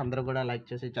like అన్న. అందరూ కూడా like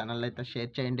చేసి channel అయితే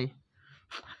share చేయండి.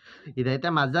 ఇదైతే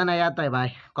మజా నయ్యాతాయి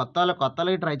బాయ్. కొత్త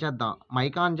వాళ్ళకి ట్రై చేద్దాం.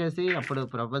 మైక్ ఆన్ చేసి అప్పుడు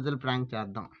ప్రపోజల్ ప్రాంక్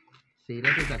చేద్దాం.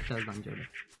 సీరియస్గా సెట్ చేద్దాం చూడు.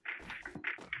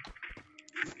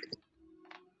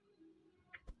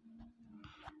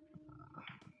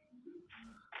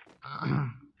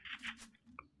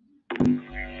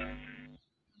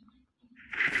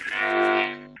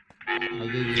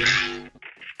 అయ్యయ్యో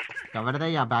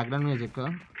ఎవరిదయ్యా బ్యాక్గ్రౌండ్ మ్యూజిక్?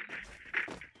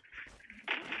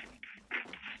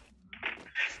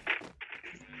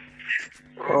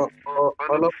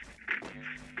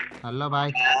 Hello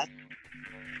bye.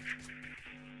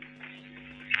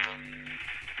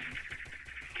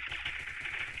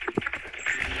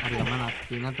 అరే అమ్మ నాకు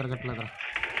స్క్రీన్ తిరగట్లేదురా.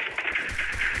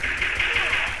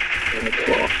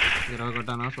 20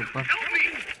 కొట్టాను. సూపర్.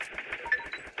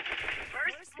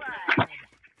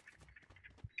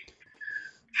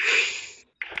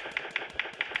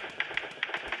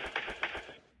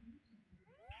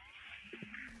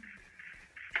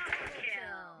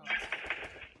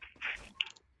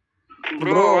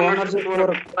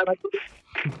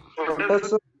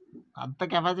 అంత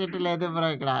కెపాసిటీ లేదు బ్రో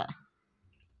ఇక్కడ.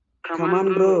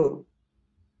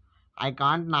 I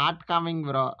can't not coming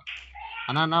bro.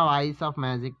 అన్న voice of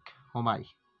magic. Oh bye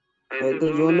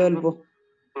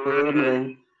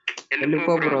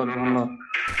వెళ్ళిపో బ్రో.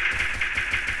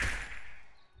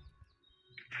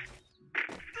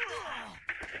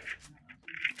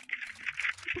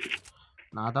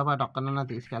 నాతో పాటు ఒక్కనన్నా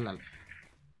తీసుకెళ్ళాలి.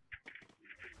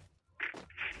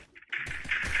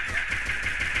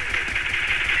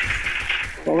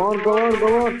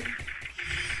 on.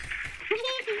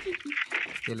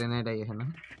 Eliminate aye hai na.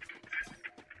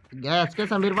 Yeah, SK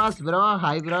Samir Boss bro.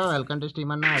 Hi bro. Welcome to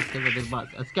stream anna. SK Samir Boss.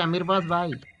 SK Amir Boss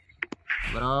bhai.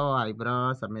 Bro, hi bro.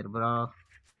 Samir bro.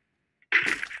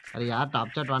 अरे यार top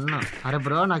chat 1 अरे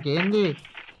bro नाकेंदी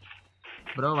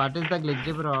bro what is the glitch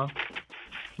bro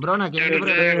bro నాకేంది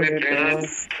bro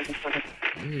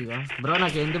bro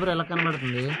నాకేంది bro ఎలా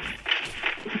కనబడుతుంది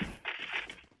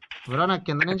bro నాకు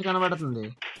కింద నుంచి కనబడుతుంది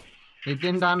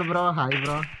Nitin don bro hi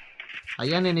bro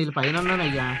అయ్యా నేను వీళ్ళ పైన ఉన్నాను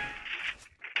అయ్యా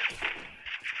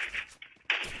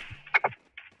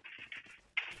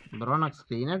బ్రో నాకు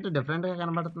స్క్రీన్ అయితే డిఫరెంట్గా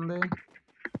కనబడుతుంది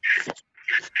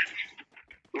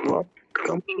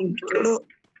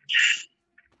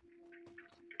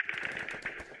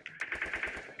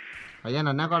అయ్యా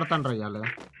నన్నే కొడతాను రయ్యాలు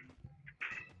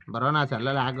బ్రో నా సెల్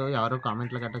లాగ్ ఎవరు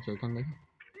కామెంట్లు గట్రా చేయకండి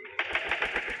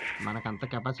మనకంత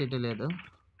కెపాసిటీ లేదు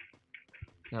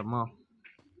ఏమో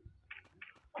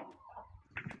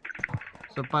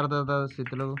సూపర్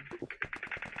స్థితులు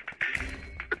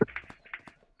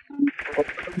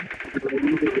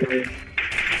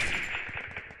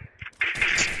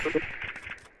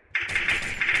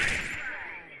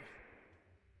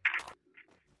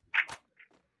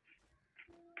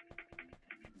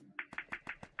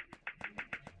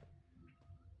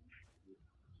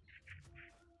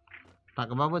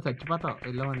బాబు చచ్చిపోతావు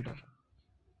వెళ్ళమంటే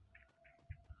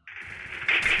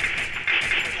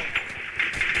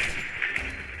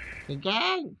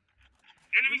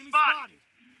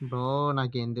బ్రో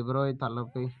నాకేంది బ్రో ఈ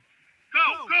తలపి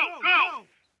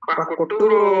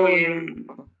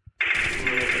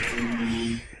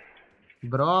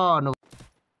బ్రో నువ్వు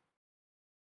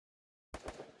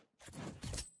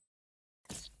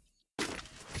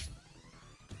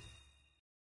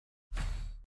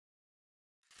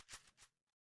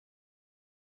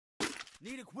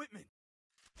Need equipment.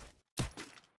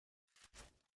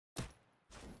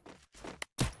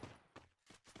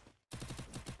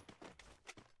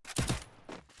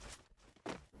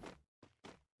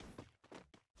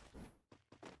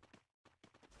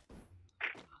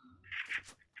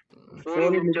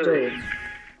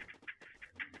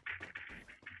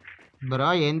 బ్రో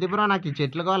ఏంది బ్రో నాకు ఈ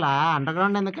చెట్లు కోలా అండర్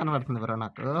గ్రౌండ్ ఎందుకు కనబడుతుంది బ్రో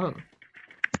నాకు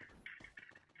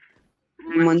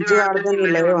మంచిగా ఆడితే నీ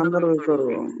లైవ్ అందరూ చూస్తారు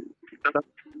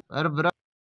అరే బ్రో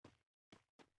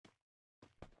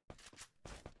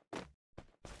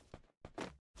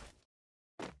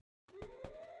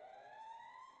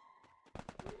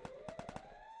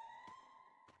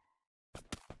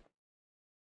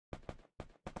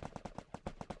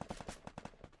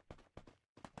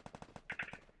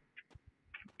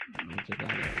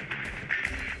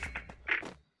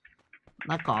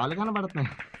నా కాలు కనబడుతున్నాయి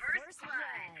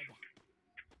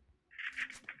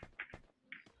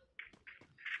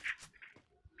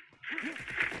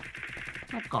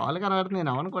నా కాలు కనబడుతుంది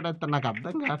నేను అవను కొట్టేస్తాను నాకు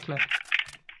అర్థం కావట్లే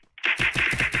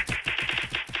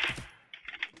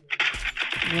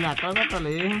నేను ఎక్కడ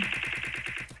కొట్టాలి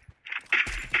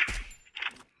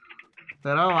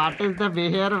bro what is the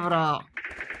behaviour bro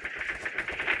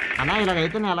అన్నా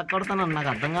ఇలాగైతే నేను ఎలా కొడతాను నాకు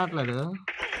అర్థం కావట్లేదు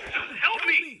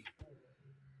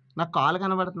నాకు కాలు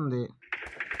కనబడుతుంది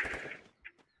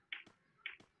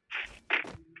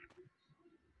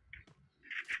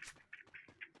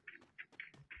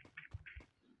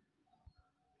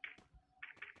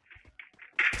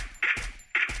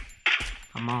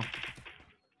అమ్మా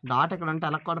డాట్ ఎక్కడ అంటే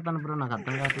ఎలా కొడతాను బ్రో నాకు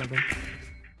అర్థం కావట్లేదు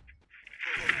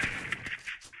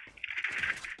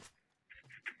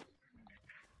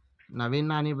Naveen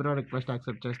Nani bro request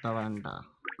accept చేస్తావా అంట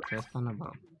చేస్తాను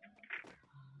బ్రో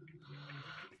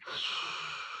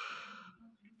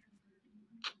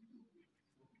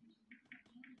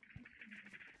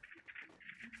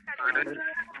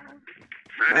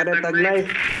अरे तगला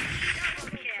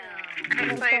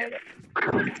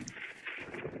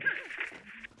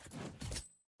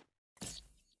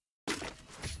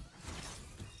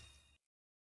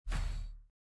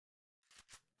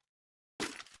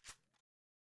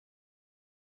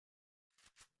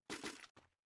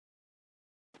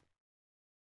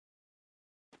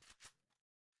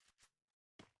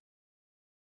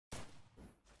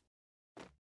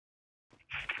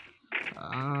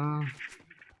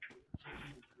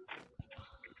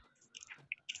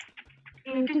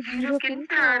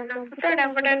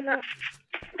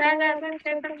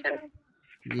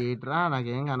ఏట్రా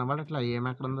నాకేం కనబడట్లా ఏం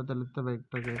ఎక్కడ ఉందో తెలుస్తే బయట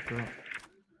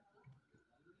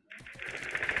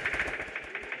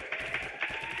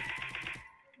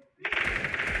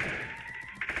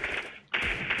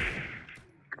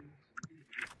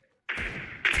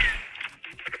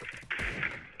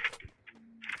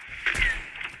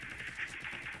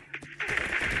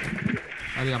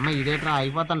అది అమ్మ ఇదేట్రా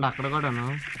అయిపోతాండి అక్కడ కూడాను.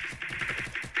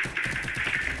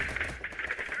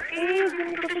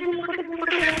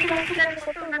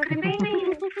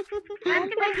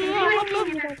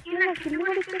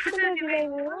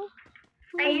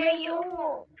 అయ్యయ్యో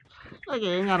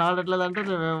నాకేం కనబడట్లేదు అంటే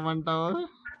నువ్వేమంటావు?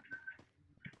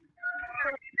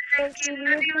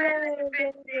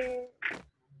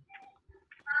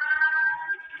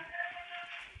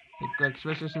 ఎక్కువ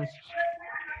ఎక్స్ప్రెషన్స్.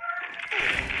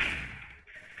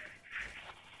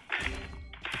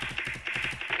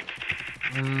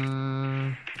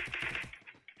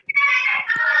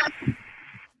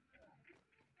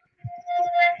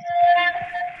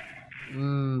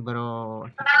 బ్రో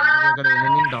ఇక్కడ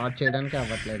ఎనిమిది డాట్ చేయడానికి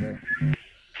అవ్వట్లేదు.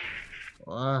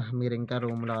 మీరు ఇంకా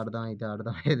రూమ్లో ఆడదాం ఇది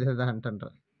ఆడదాం ఏదేదో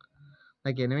అంటుంటారు.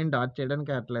 నాకు ఎనిమిది డాట్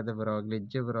చేయడానికి అవ్వట్లేదు బ్రో,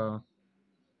 గ్లిచ్ బ్రో.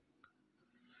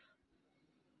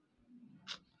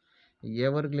 ఏ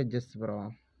వరకు గ్లిచెస్ బ్రో?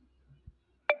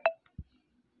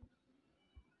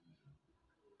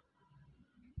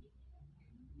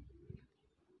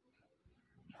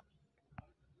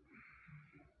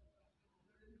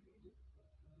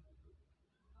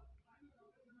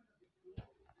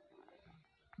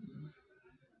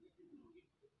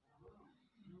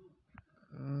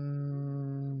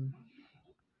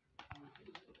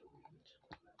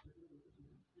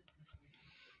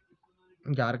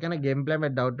 ఇంకెవరికైనా గేమ్ ప్లే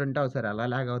మీద డౌట్ ఉంటే ఒకసారి ఎలా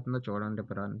లాగ్ అవుతుందో చూడండి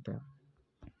బ్రో, అంతే.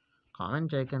 కామెంట్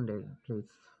చేయకండి ప్లీజ్.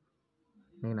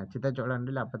 మీకు నచ్చితే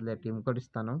చూడండి, లేకపోతే లేదు. టీం కోడ్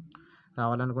ఇస్తాను,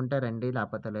 రావాలనుకుంటే రండి,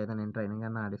 లేకపోతే లేదు. నేను ట్రైనింగ్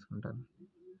అన్నా ఆడేసుకుంటాను.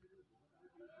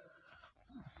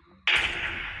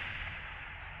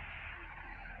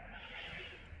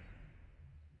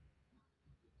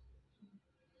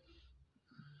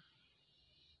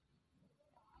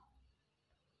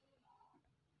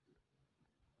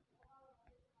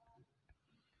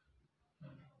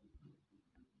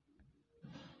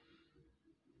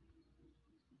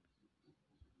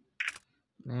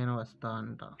 నేను వస్తా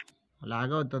అంట.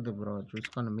 లాగ్ అవుతుంది బ్రో,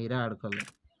 చూసుకోండి, మీరే ఆడుకోవాలి.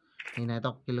 నేనైతే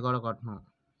ఒక కిల్ కూడా కొట్టను,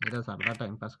 మీరే సరదా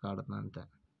టైంపాస్కి ఆడుతున్నాను అంతే.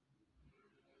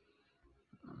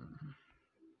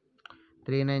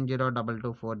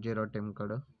 390224 టీం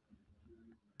కోడ్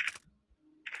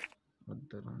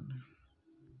వద్దులండి.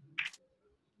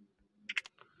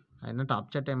 అయినా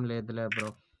టాప్ చాట్ ఏం లేదులే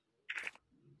బ్రో.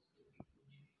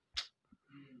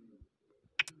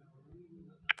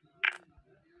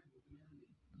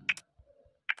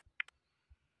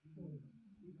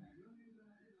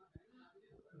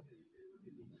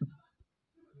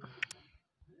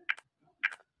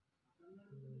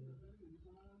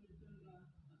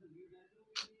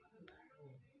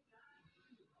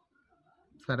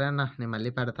 సరే అన్న, నేను మళ్ళీ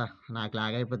పెడతా, నాకు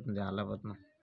లాగ్ అయిపోతుంది, చాలా పోతున్నా.